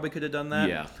bars, we probably could have done that.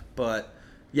 Yeah. But,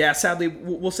 yeah, sadly,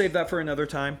 we'll save that for another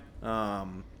time.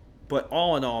 But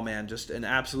all in all, man, just an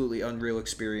absolutely unreal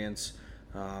experience.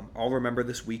 I'll remember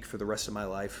this week for the rest of my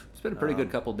life. It's been a pretty good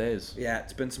couple days. Yeah,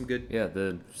 it's been some good. Yeah,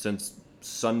 since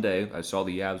Sunday, I saw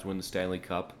the Avs win the Stanley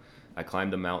Cup. I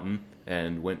climbed a mountain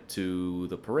and went to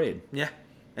the parade. Yeah.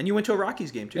 And you went to a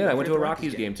Rockies game, too. Yeah, I went to a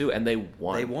Rockies game, too, and they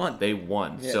won. They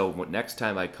won. Yeah. So next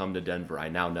time I come to Denver, I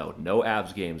now know no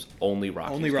Avs games, only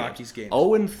Rockies games.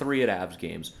 0-3 at Avs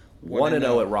games,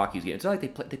 1-0 at Rockies games. It's not like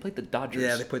they played the Dodgers.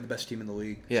 Yeah, they played the best team in the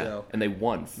league. Yeah, so. and they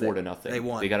won 4-0. They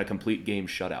won. They got a complete game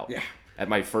shutout. Yeah. At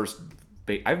my first,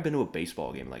 I haven't been to a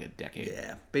baseball game in like a decade.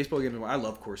 Yeah, baseball game. I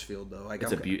love Coors Field though. Like,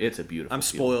 it's a beautiful. I'm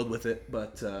spoiled with it,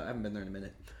 but I haven't been there in a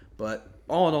minute. But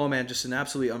all in all, man, just an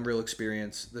absolutely unreal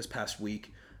experience this past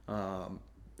week.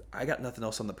 I got nothing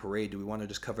else on the parade. Do we want to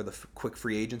just cover the quick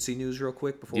free agency news real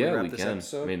quick before we wrap this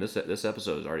episode? I mean, this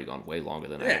episode has already gone way longer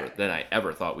than I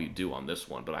ever thought we'd do on this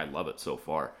one, but I love it so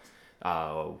far.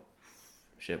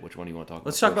 Which one do you want to talk about?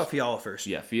 Let's talk about Fiala first.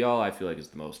 Yeah, Fiala I feel like is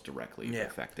the most directly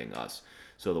affecting us.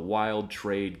 So the Wild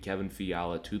trade Kevin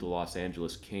Fiala to the Los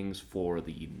Angeles Kings for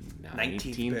the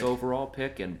 19th overall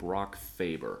pick and Brock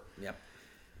Faber. Yep.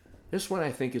 This one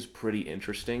I think is pretty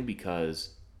interesting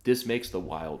because this makes the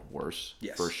Wild worse,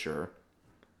 for sure.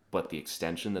 But the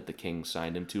extension that the Kings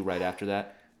signed him to right after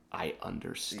that, I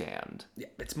understand. Yeah,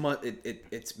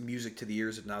 it's music to the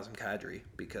ears of Nazem Kadri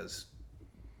because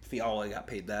Fiala got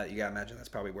paid that. You gotta imagine that's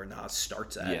probably where Nas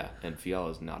starts at. Yeah, and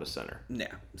Fiala's not a center.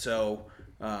 Yeah, so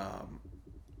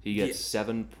he gets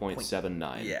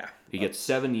 7.79. Yeah, he gets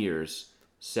 7 years,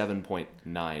 7.9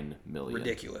 million.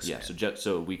 Ridiculous. Yeah, man.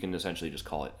 so we can essentially just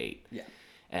call it 8. Yeah,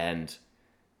 and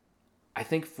I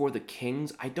think for the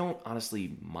Kings, I don't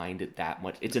honestly mind it that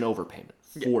much. It's an overpayment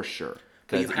for sure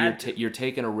because you're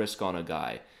taking a risk on a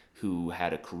guy who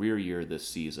had a career year this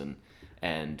season.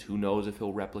 And who knows if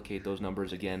he'll replicate those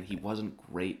numbers again. He wasn't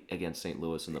great against St.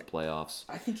 Louis in the playoffs.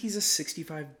 I think he's a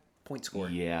 65-point scorer.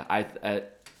 Yeah,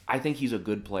 I think he's a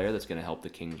good player that's going to help the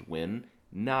Kings win.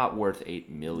 Not worth $8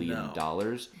 million.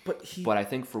 No. But I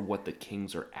think for what the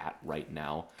Kings are at right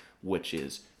now, which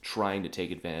is trying to take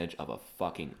advantage of a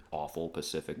fucking awful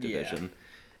Pacific Division,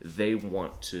 they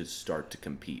want to start to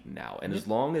compete now. And as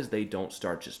long as they don't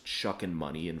start just chucking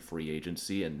money in free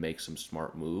agency and make some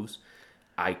smart moves,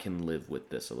 I can live with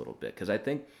this a little bit. Because I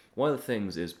think one of the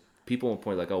things is people will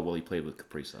point like, oh, well, he played with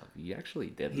Kaprizov. He actually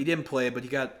didn't. He didn't play, but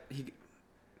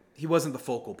he wasn't the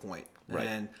focal point. Right.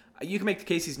 And you can make the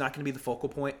case he's not going to be the focal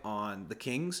point on the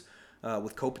Kings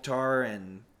with Kopitar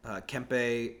and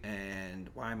Kempe and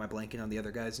why am I blanking on the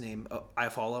other guy's name?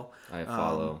 Iafallo.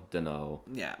 Dano.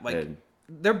 Yeah,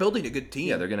 they're building a good team.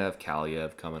 Yeah, they're gonna have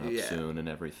Kaliev coming up soon and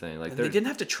everything. They didn't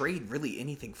have to trade really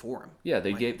anything for him. Yeah,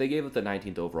 they gave it the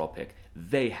 19th overall pick.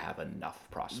 They have enough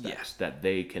prospects that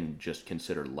they can just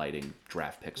consider lighting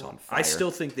draft picks on fire. I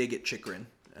still think they get Chychrun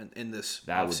in this.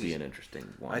 That would be an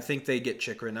interesting one. I think they get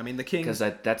Chychrun. I mean, the Kings because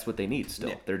that's what they need still.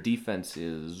 Yeah. Their defense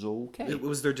is okay. It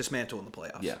was their dismantle in the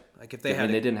playoffs. Yeah, like if they they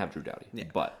didn't have Drew Doughty. Yeah.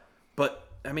 but.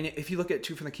 I mean, if you look at it,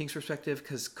 too, from the Kings' perspective,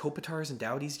 because Kopitar's and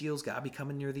Doughty's deals got to be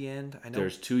coming near the end. I know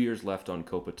there's 2 years left on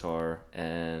Kopitar,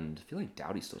 and I feel like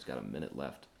Doughty still's got a minute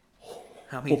left.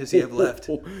 How many does he have left?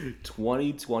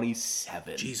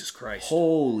 2027. Jesus Christ.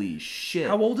 Holy shit.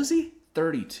 How old is he?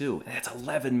 32. And that's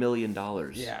 $11 million.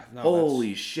 Yeah. No,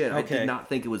 holy shit. Okay. I did not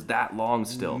think it was that long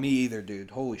still. Me either,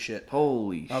 dude. Holy shit.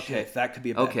 Okay, that could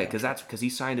be a bad Okay, because he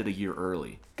signed it a year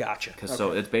early. Gotcha.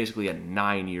 So it's basically a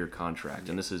 9-year contract,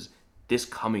 and this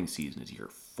coming season is year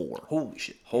 4. Holy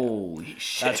shit. Holy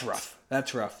shit.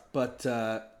 That's rough. But,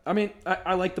 I mean,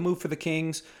 I like the move for the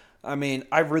Kings. I mean,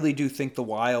 I really do think the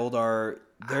Wild are...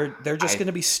 They're just going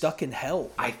to be stuck in hell.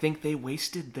 I think they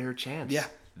wasted their chance. Yeah.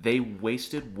 They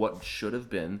wasted what should have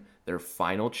been their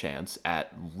final chance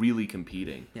at really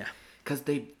competing. Yeah. Because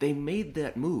they made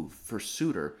that move for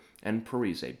Suter and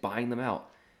Parise, buying them out.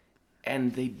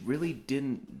 And they really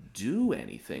didn't do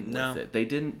anything with it.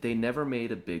 They never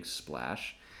made a big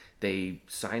splash. They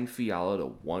signed Fiala to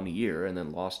 1 year and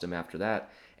then lost him after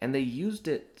that. And they used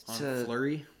it to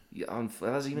Fleury. Yeah, I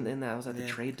was even in that. I was at the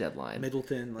trade deadline.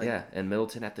 Middleton. And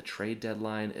Middleton at the trade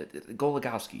deadline.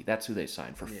 Golagowski, that's who they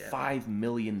signed for $5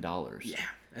 million. Yeah,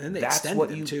 and then they extended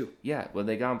him too. Yeah, well,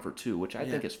 they got him for 2, which I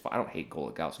think is fine. I don't hate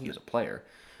Golagowski as a player.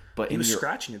 But he was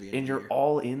scratching at the end in your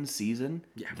all-in season,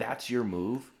 that's your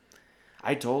move.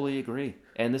 I totally agree.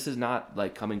 And this is not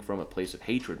like coming from a place of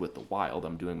hatred with the Wild.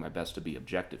 I'm doing my best to be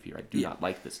objective here. I do not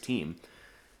like this team.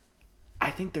 I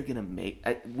think they're going to make...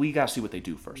 we got to see what they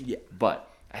do first. Yeah. But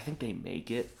I think they make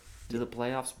it to the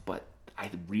playoffs, but I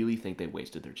really think they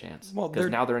wasted their chance. Well, because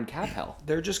now they're in cap hell.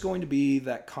 They're just going to be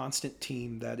that constant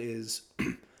team that is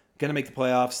going to make the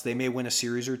playoffs. They may win a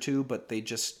series or two, but they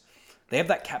have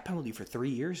that cap penalty for 3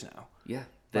 years now. Yeah.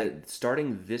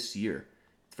 Starting this year,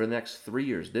 for the next 3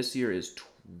 years, this year is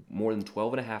more than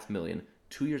 $12.5 million.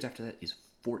 2 years after that is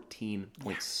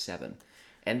 14.7.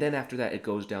 And then after that, it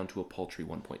goes down to a paltry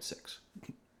 1.6.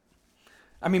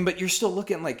 I mean, but you're still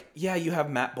looking like, yeah, you have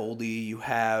Matt Boldy, you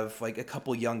have like a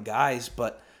couple young guys,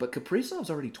 but Kaprizov's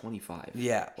already 25.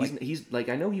 Yeah, he's like,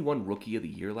 I know he won Rookie of the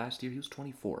Year last year. He was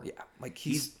 24. Yeah, like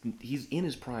he's in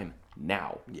his prime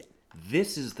now. Yeah,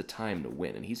 this is the time to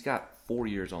win, and he's got 4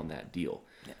 years on that deal.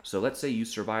 Yeah. So let's say you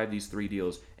survive these 3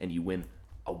 deals and you win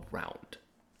a round.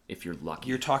 If you're lucky.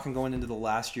 You're talking going into the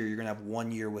last year, you're going to have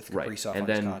 1 year with Kaprizov on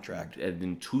his contract. And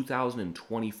in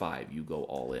 2025, you go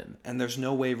all in. And there's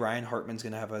no way Ryan Hartman's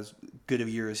going to have as good of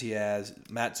a year as he has.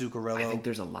 Matt Zuccarello. I think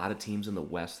there's a lot of teams in the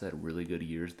West that had really good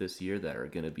years this year that are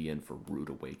going to be in for rude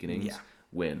awakenings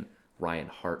when Ryan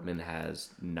Hartman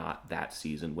has not that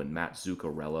season, when Matt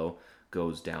Zuccarello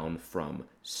goes down from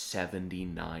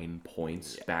 79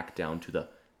 points back down to the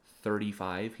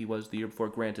 35 he was the year before,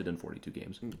 granted in 42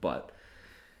 games, but...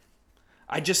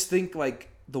 I just think, like,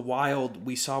 the Wild,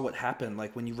 we saw what happened.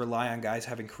 Like, when you rely on guys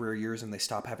having career years and they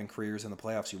stop having careers in the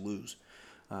playoffs, you lose.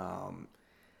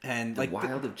 And the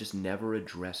Wild have just never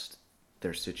addressed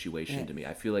their situation to me.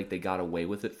 I feel like they got away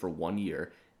with it for 1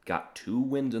 year, got 2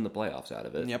 wins in the playoffs out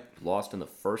of it, lost in the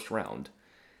first round,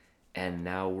 and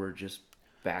now we're just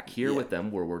back here with them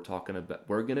where we're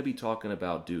going to be talking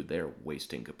about, dude, they're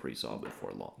wasting Kaprizov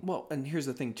before long. Well, and here's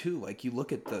the thing, too. Like, you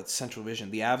look at the Central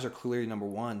Division, the Avs are clearly number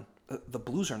 1. The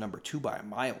Blues are number 2 by a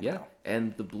mile now.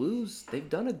 And the Blues, they've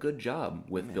done a good job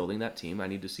with building that team. I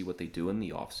need to see what they do in the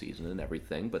offseason and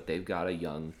everything, but they've got a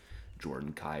young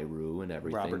Jordan Kyrou and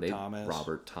everything.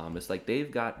 Robert Thomas. Like,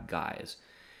 they've got guys.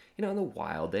 You know, in the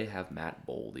Wild, they have Matt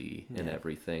Boldy and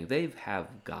everything. They have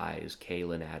guys,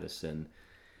 Kalen Addison,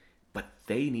 but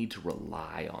they need to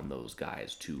rely on those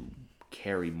guys to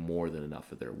carry more than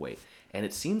enough of their weight. And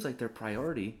it seems like their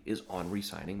priority is on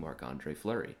re-signing Marc-Andre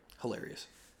Fleury. Hilarious.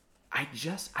 I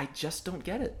just don't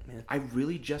get it. Yeah. I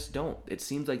really just don't. It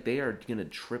seems like they are going to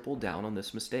triple down on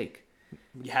this mistake.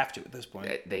 You have to at this point.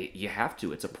 You have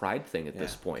to. It's a pride thing at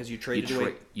this point. Because you traded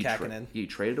away Kakkonen. You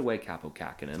traded away Capo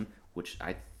Kakkonen, which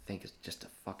I think is just a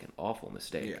fucking awful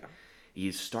mistake. Yeah.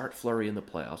 You start Fleury in the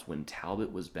playoffs when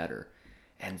Talbot was better,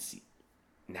 and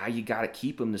now you got to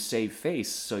keep him to save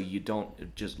face so you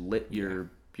don't just lit your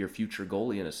future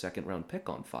goalie and a second-round pick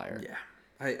on fire. Yeah.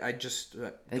 I just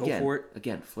go for it.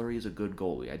 Again, Fleury is a good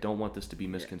goalie. I don't want this to be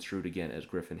misconstrued again as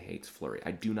Griffin hates Fleury.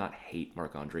 I do not hate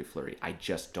Marc-Andre Fleury. I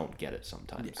just don't get it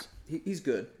sometimes. Yeah. He's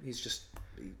good. He's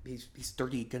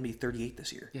 30, gonna be 38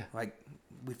 this year. Yeah. Like,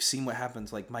 we've seen what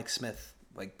happens. Like Mike Smith,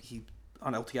 like he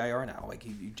on LTIR now. Like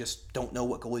you just don't know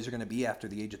what goalies are gonna be after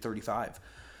the age of 35.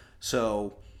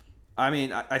 So. I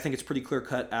mean, I think it's pretty clear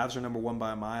cut. Avs are number 1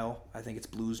 by a mile. I think it's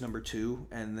Blues number 2.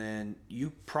 And then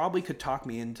you probably could talk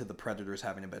me into the Predators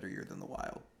having a better year than the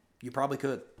Wild. You probably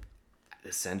could.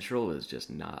 The Central is just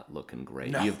not looking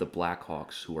great. No. You have the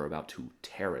Blackhawks who are about to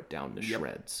tear it down to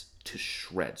shreds. To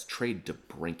shreds. Trade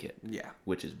DeBrincat. Yeah.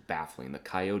 Which is baffling. The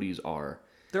Coyotes are...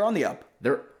 They're on the up.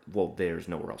 There's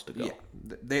nowhere else to go. Yeah.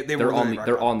 They're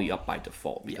on the up by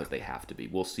default because they have to be.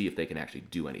 We'll see if they can actually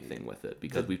do anything with it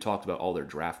because we've talked about all their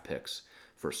draft picks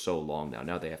for so long now.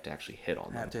 Now they have to actually hit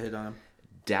on them.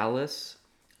 Dallas,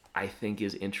 I think,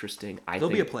 is interesting. They'll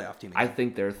be a playoff team again. I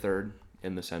think they're third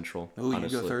in the Central. Oh, you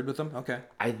go third with them? Okay.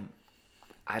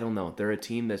 I don't know. They're a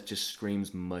team that just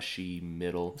screams mushy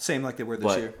middle. Same like they were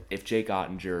this year. If Jake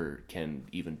Ottinger can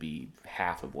even be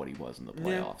half of what he was in the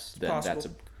playoffs, then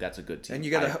that's a good team. And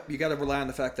you gotta rely on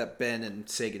the fact that Ben and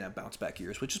Sagan have bounce back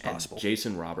years, which is possible.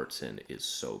 Jason Robertson is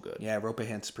so good. Yeah,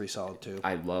 Ropehant's pretty solid too.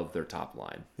 I love their top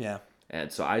line. Yeah.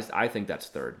 And so I think that's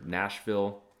third.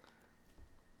 Nashville,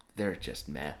 they're just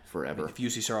meh forever. If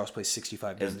UC Saros plays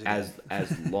 65 games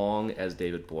as long as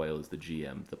David Boyle is the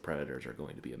GM, the Predators are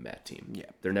going to be a meh team. Yeah.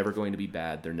 They're never going to be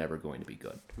bad. They're never going to be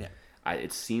good. Yeah.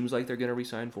 It seems like they're going to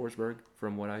re-sign Forsberg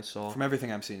from what I saw. From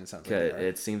everything I'm seeing, it sounds like they are.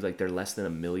 It seems like they're less than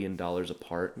 $1 million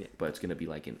apart, but it's going to be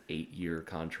like an 8-year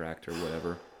contract or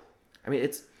whatever. I mean,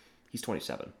 he's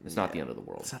 27. It's not the end of the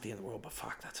world. It's not the end of the world, but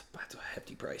fuck, that's a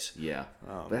hefty price. Yeah.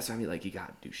 But that's what I mean. Like, you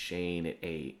got Duchesne at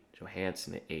 8,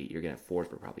 Johansson at 8. You're going to have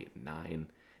Forsberg probably at 9.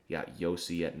 You got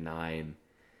Yossi at 9.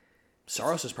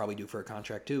 Saros is probably due for a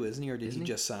contract too, isn't he? Or did he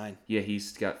just sign? Yeah,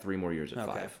 he's got 3 more years at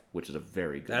 5, which is a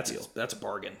very good deal. That's a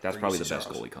bargain. That's probably the best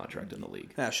goalie contract in the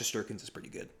league. Shesterkin's is pretty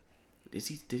good. Is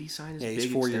he? Did he sign his Yeah, big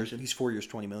he's 4 extension? years. He's 4 years,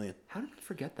 $20 million. How did I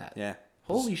forget that? Yeah.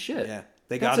 Holy shit. Yeah.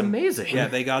 That's amazing. Yeah,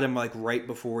 they got him like right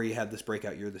before he had this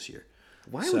breakout year this year.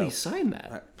 Why would he sign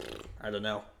that? I don't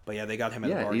know. But yeah, they got him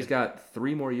at a bargain. Yeah, he's got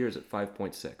 3 more years at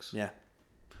 5.6. Yeah.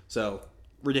 So,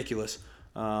 ridiculous.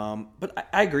 But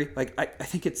I agree. Like, I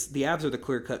think it's the Avs are the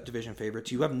clear-cut division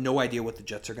favorites. You have no idea what the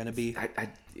Jets are going to be.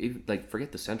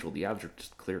 Forget the Central. The Avs are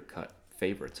just clear-cut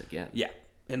favorites again. Yeah.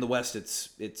 In the West,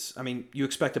 it's. I mean, you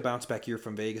expect a bounce-back year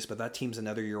from Vegas, but that team's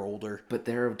another year older. But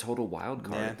they're a total wild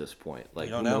card at this point. Like,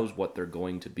 who knows what they're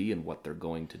going to be and what they're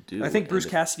going to do. I think Bruce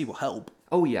Cassidy will help.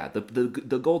 Oh, yeah.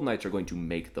 The Golden Knights are going to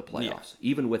make the playoffs.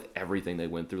 Yeah. Even with everything they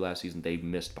went through last season, they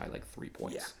missed by like 3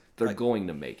 points. Yeah. They're going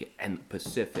to make it. And the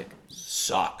Pacific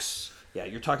sucks. Yeah,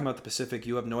 you're talking about the Pacific.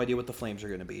 You have no idea what the Flames are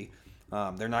going to be.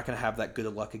 They're not going to have that good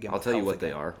of luck again. I'll tell you what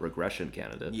they are. Regression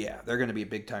candidate. Yeah, they're going to be a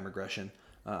big-time regression.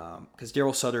 Because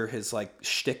Daryl Sutter, his like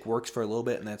shtick works for a little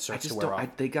bit and then it starts to wear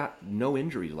off. They got no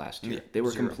injuries last year. They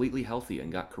were completely healthy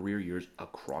and got career years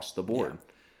across the board.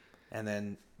 Yeah. And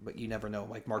then, but you never know.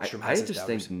 Like Markstrom I has just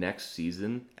think next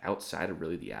season, outside of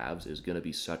really the Avs, is going to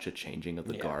be such a changing of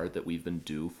the guard that we've been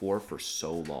due for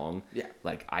so long. Yeah.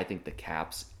 Like I think the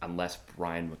Caps, unless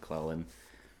Brian McClellan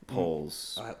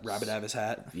pulls rabbit out of his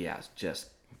hat. Yeah, just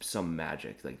some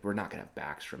magic. Like we're not gonna have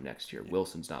Backstrom next year.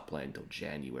 Wilson's not playing until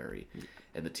January,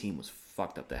 and the team was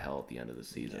fucked up the hell at the end of the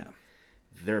season. Yeah.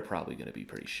 They're probably gonna be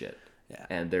pretty shit. Yeah.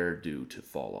 And they're due to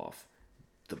fall off.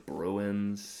 The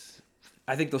Bruins,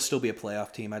 I think they'll still be a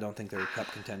playoff team. I don't think they're a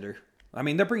cup contender. I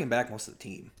mean, they're bringing back most of the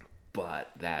team.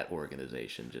 But that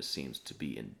organization just seems to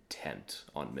be intent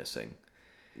on missing.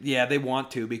 Yeah, they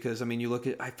want to because, I mean, you look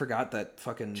at... I forgot that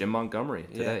fucking... Jim Montgomery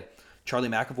today. Yeah. Charlie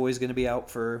McAvoy is going to be out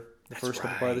for the first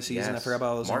couple part of the season. Yes. I forgot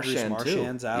about those injuries.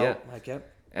 Marchand's out. Yeah. Like,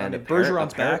 yep. And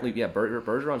Bergeron's back. Yeah,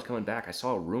 Bergeron's coming back. I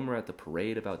saw a rumor at the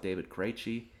parade about David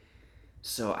Krejci.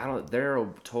 So, they're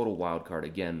a total wild card.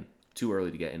 Again, too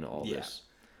early to get into all this.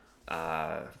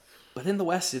 But in the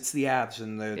West, it's the Avs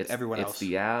and everyone else. It's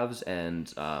the Avs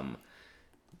and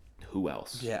who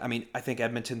else? Yeah, I mean, I think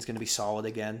Edmonton's going to be solid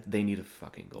again. They need a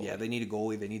fucking goalie. Yeah, they need a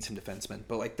goalie. They need some defensemen.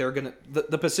 But, like, they're going to...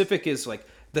 The Pacific is, like...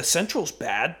 The Central's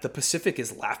bad. The Pacific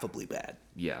is laughably bad.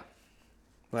 Yeah.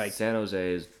 Like San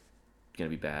Jose is going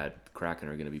to be bad. The Kraken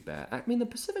are going to be bad. I mean, the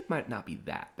Pacific might not be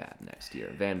that bad next year.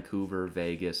 Vancouver,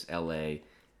 Vegas, LA,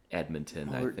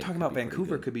 Edmonton. Well, we're talking about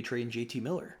Vancouver could be trading JT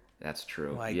Miller. That's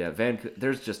true. Like, yeah,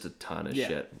 there's just a ton of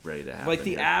shit ready to happen. Like,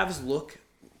 the Avs look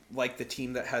like the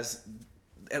team that has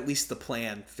at least the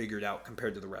plan figured out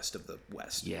compared to the rest of the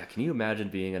West. Yeah, can you imagine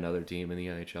being another team in the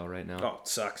NHL right now? Oh, it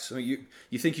sucks. I mean,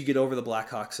 you think you get over the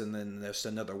Blackhawks and then there's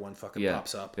another one fucking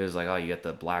pops up. It was like, oh, you get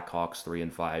the Blackhawks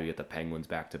 3-5, you get the Penguins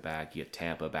back-to-back, you get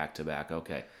Tampa back-to-back.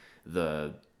 Okay,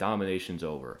 the domination's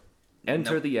over.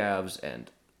 Enter the Avs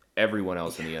and everyone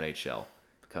else in the NHL.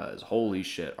 Because holy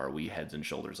shit, are we heads and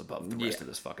shoulders above the rest of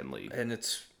this fucking league. And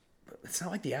it's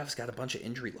not like the Avs got a bunch of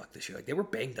injury luck this year. Like, they were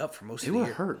banged up for most of the year. They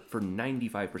were hurt for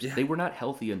 95%. Yeah. They were not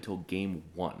healthy until game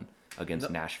 1 against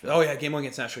Nashville. Oh, yeah, game 1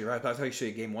 against Nashville. Right. I thought you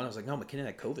said game 1. I was like, no, McKinnon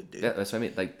had COVID, dude. Yeah, that's what I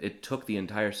mean. Like, it took the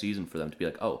entire season for them to be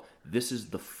like, oh, this is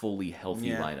the fully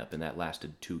healthy lineup, and that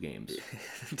lasted 2 games.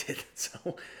 It did.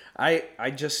 So,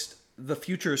 I just... The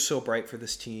future is so bright for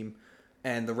this team.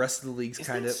 And the rest of the league's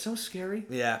kind of... so scary?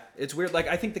 Yeah. It's weird. Like,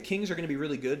 I think the Kings are going to be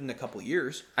really good in a couple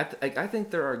years. I think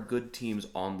there are good teams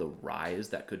on the rise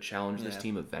that could challenge this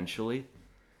team eventually.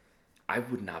 I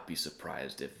would not be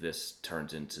surprised if this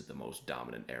turns into the most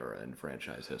dominant era in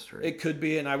franchise history. It could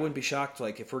be, and I wouldn't be shocked.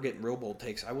 Like, if we're getting real bold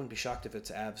takes, I wouldn't be shocked if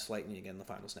it's Avs Lightning again in the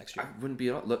finals next year. I wouldn't be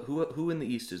at all. Look, who in the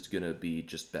East is going to be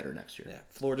just better next year? Yeah.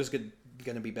 Florida's going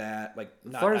to be bad. Like,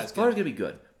 not Florida's going to be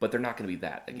good, but they're not going to be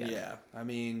that again. Yeah. I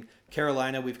mean,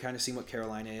 Carolina, we've kind of seen what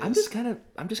Carolina is. I'm just kind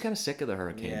of sick of the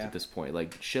Hurricanes at this point.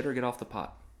 Like, shit or get off the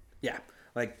pot. Yeah.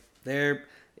 Like,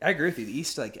 I agree with you. The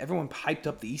East, like, everyone hyped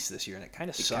up the East this year, and it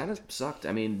kind of sucked. It kind of sucked.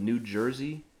 I mean, New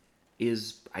Jersey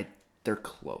they're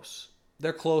close.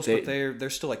 They're close, but they're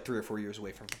still like 3 or 4 years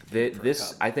away from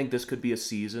this. I think this could be a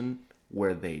season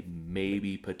where they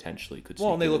maybe potentially could.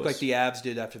 Well, and they look like the Avs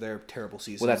did after their terrible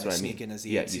season. Well, that's what I mean. Sneak in as the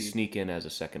you sneak in as a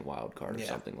second wild card or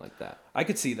something like that. I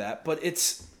could see that, but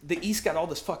it's the East got all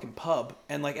this fucking pub,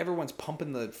 and like everyone's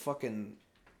pumping the fucking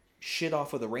shit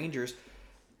off of the Rangers.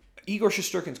 Igor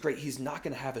Shesterkin's great. He's not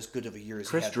going to have as good of a year as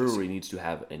Chris Drury needs to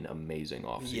have an amazing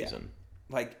offseason. Yeah.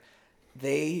 Like,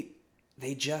 they're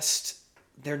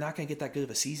not going to get that good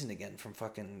of a season again from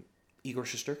fucking Igor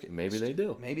Shesterkin. Maybe they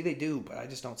do. Maybe they do, but I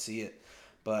just don't see it.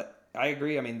 But I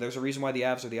agree. I mean, there's a reason why the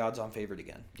Avs are the odds-on favorite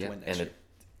again to win next year.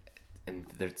 And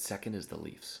their second is the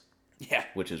Leafs. Yeah.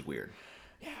 Which is weird.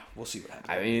 Yeah, we'll see what happens.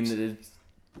 I mean,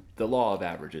 the law of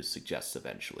averages suggests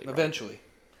eventually. Right? Eventually.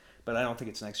 But I don't think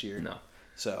it's next year. No.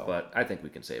 So, but I think we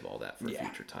can save all that for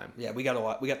future time. Yeah, we got a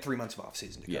lot. We got 3 months of off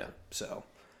season to cover. Yeah. So,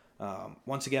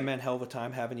 once again, man, hell of a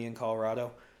time having you in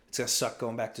Colorado. It's gonna suck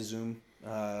going back to Zoom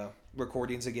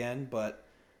recordings again. But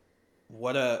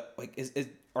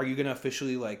are you gonna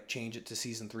officially change it to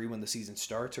season 3 when the season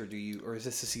starts, or is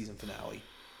this the season finale?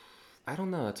 I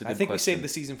don't know. That's a good I think question. we saved the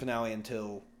season finale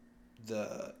until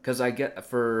because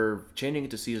for changing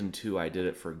it to season 2, I did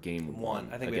it for game 1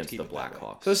 I think against we have to the keep it that way.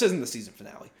 Blackhawks. So this isn't the season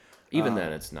finale. Even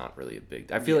then, it's not really a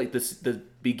big. I feel like the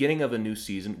beginning of a new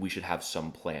season, we should have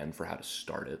some plan for how to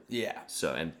start it. Yeah.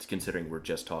 So, and considering we're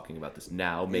just talking about this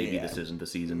now, maybe this isn't the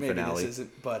season finale. Maybe this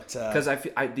isn't, but because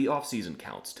the off season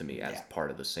counts to me as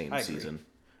part of the same season.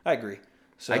 I agree.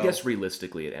 So I guess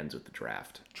realistically, it ends with the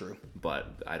draft. True.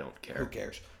 But I don't care. Who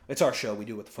cares? It's our show. We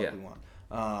do what the fuck we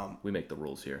want. We make the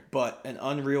rules here. But an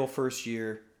unreal first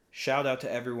year. Shout out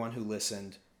to everyone who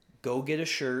listened. Go get a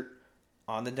shirt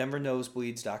on the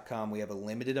DenverNosebleeds.com. We have a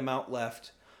limited amount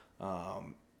left.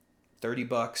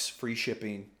 $30, free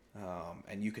shipping.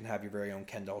 And you can have your very own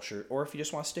Ken doll shirt. Or if you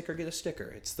just want a sticker, get a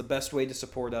sticker. It's the best way to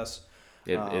support us.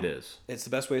 It is. It's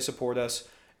the best way to support us.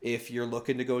 If you're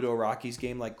looking to go to a Rockies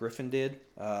game like Griffin did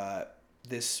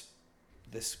this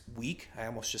week, I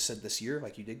almost just said this year,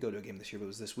 like you did go to a game this year, but it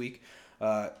was this week.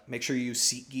 Make sure you use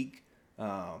SeatGeek,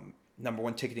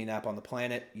 #1 ticketing app on the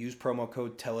planet. Use promo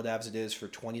code TELLITAVSITIS for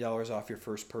 $20 off your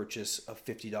first purchase of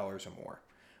 $50 or more.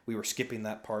 We were skipping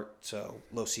that part, so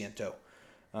lo siento.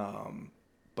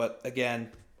 But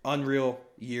again, unreal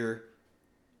year,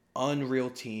 unreal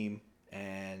team,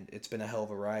 and it's been a hell of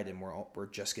a ride, and we're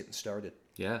just getting started.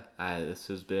 Yeah, this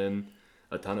has been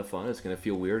a ton of fun. It's going to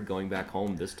feel weird going back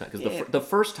home this time. Because the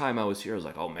first time I was here, I was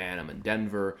like, oh man, I'm in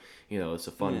Denver. It's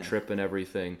a fun trip and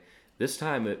everything. This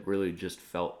time it really just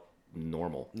felt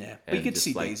normal. Yeah, but you could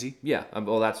see Daisy. Yeah,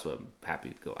 well, that's what I'm happy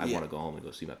to go. I want to go home and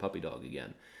go see my puppy dog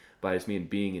again. But I just mean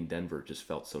being in Denver just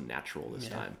felt so natural this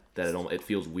time that it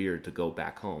feels weird to go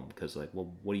back home because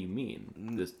well, what do you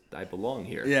mean? I belong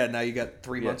here. Yeah, now you got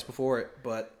 3 months before it,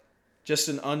 but just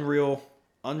an unreal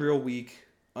week,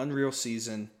 unreal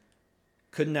season.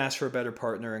 Couldn't ask for a better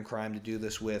partner in crime to do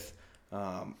this with.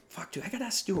 Dude, I got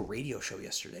asked to do a radio show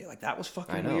yesterday. That was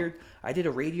fucking weird. I did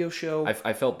a radio show.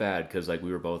 I felt bad because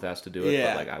we were both asked to do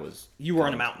it, but I was. You were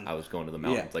on a mountain. I was going to the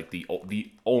mountains.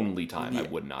 The only time I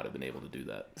would not have been able to do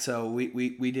that. So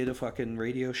we did a fucking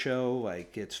radio show.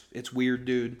 It's weird,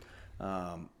 dude.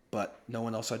 But no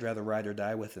one else I'd rather ride or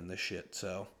die with in this shit.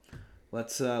 So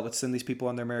let's send these people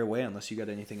on their merry way. Unless you got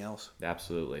anything else.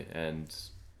 Absolutely, and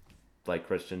like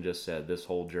Christian just said, this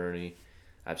whole journey.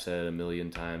 I've said it a million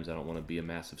times. I don't want to be a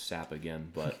massive sap again,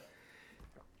 but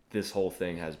this whole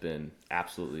thing has been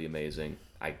absolutely amazing.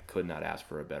 I could not ask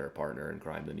for a better partner in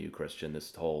crime than you, Christian.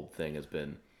 This whole thing has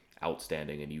been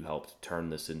outstanding, and you helped turn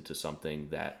this into something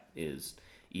that is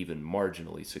even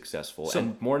marginally successful,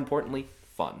 and more importantly,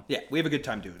 fun. Yeah, we have a good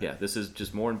time doing it. Yeah, this is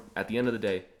just more, at the end of the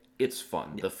day, it's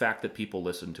fun. Yeah. The fact that people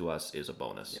listen to us is a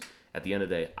bonus. Yeah. At the end of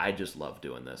the day, I just love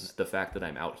doing this. The fact that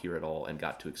I'm out here at all and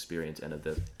got to experience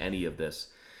any of this,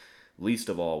 least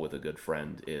of all with a good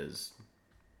friend, is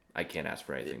I can't ask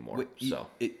for anything more.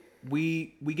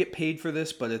 We get paid for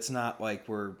this, but it's not like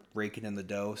we're raking in the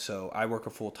dough. So I work a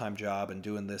full-time job, and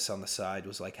doing this on the side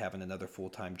was like having another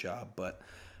full-time job. But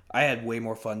I had way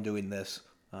more fun doing this,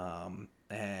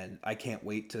 and I can't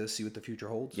wait to see what the future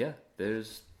holds. Yeah,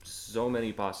 there's so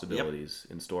many possibilities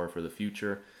in store for the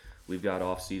future. We've got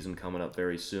off-season coming up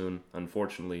very soon.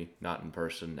 Unfortunately, not in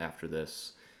person after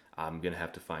this. I'm going to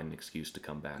have to find an excuse to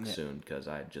come back soon because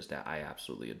I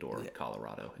absolutely adore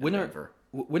Colorado and Denver.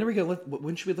 When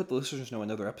should we let the listeners know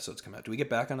when other episodes come out? Do we get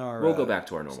back on our... We'll go back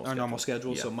to our normal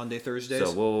schedule, so Monday, Thursdays?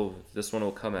 So this one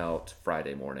will come out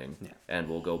Friday morning, and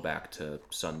we'll go back to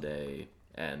Sunday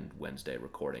and Wednesday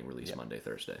recording, release Monday,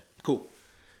 Thursday. Cool.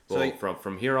 Well,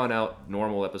 from here on out,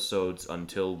 normal episodes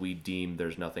until we deem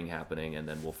there's nothing happening, and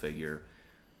then we'll figure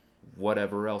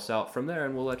whatever else out from there,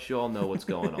 and we'll let you all know what's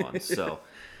going on. So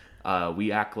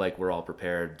we act like we're all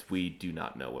prepared. We do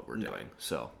not know what we're doing.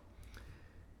 So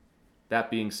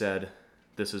that being said,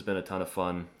 this has been a ton of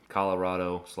fun.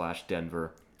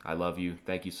 Colorado/Denver, I love you.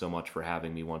 Thank you so much for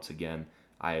having me once again.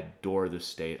 I adore this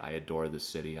state. I adore this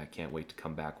city. I can't wait to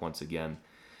come back once again.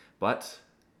 But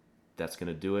that's going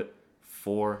to do it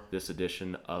for this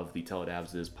edition of the Tell It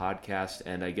Avs Is podcast,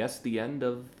 and I guess the end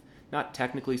of, not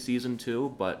technically season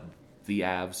 2, but the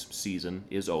Avs season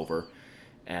is over,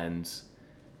 and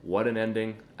what an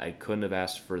ending. I couldn't have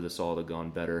asked for this all to have gone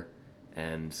better,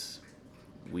 and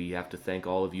we have to thank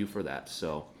all of you for that.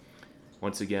 So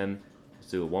once again,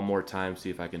 let's do it one more time, see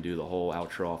if I can do the whole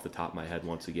outro off the top of my head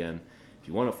once again. If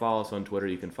you want to follow us on Twitter,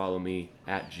 you can follow me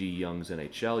at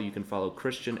GYoungsNHL. You can follow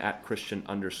Christian at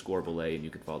Christian_Belay, and you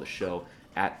can follow the show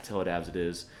at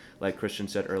TellItAvsItIs. Like Christian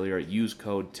said earlier, use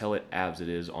code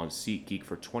TellItAvsItIs on SeatGeek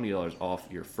for $20 off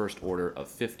your first order of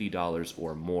 $50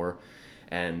 or more.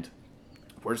 And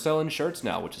we're selling shirts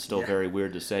now, which is still very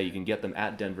weird to say. You can get them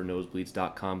at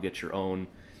DenverNosebleeds.com. Get your own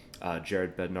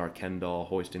Jared Bednar-Ken doll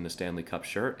hoisting the Stanley Cup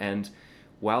shirt. And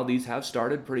while these have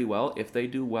started pretty well, if they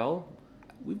do well,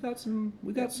 we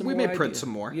may print some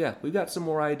more. Yeah, we've got some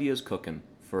more ideas cooking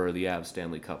for the Avs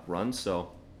Stanley Cup run.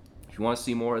 So if you want to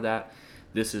see more of that,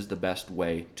 this is the best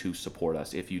way to support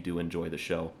us. If you do enjoy the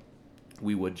show,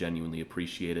 we would genuinely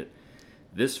appreciate it.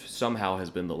 This somehow has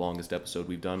been the longest episode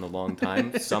we've done in a long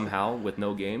time, somehow with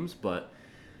no games. But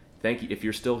thank you. If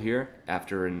you're still here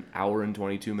after an hour and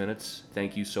 22 minutes,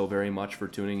 thank you so very much for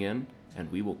tuning in. And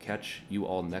we will catch you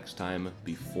all next time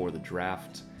before the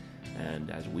draft. And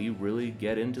as we really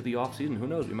get into the offseason, who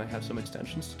knows, we might have some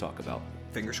extensions to talk about.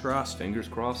 Fingers crossed. Fingers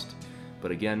crossed.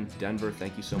 But again, Denver,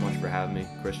 thank you so much for having me.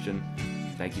 Christian,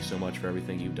 thank you so much for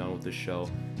everything you've done with this show.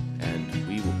 And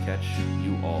we will catch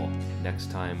you all next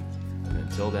time. And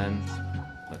until then,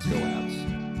 let's go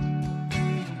Avs.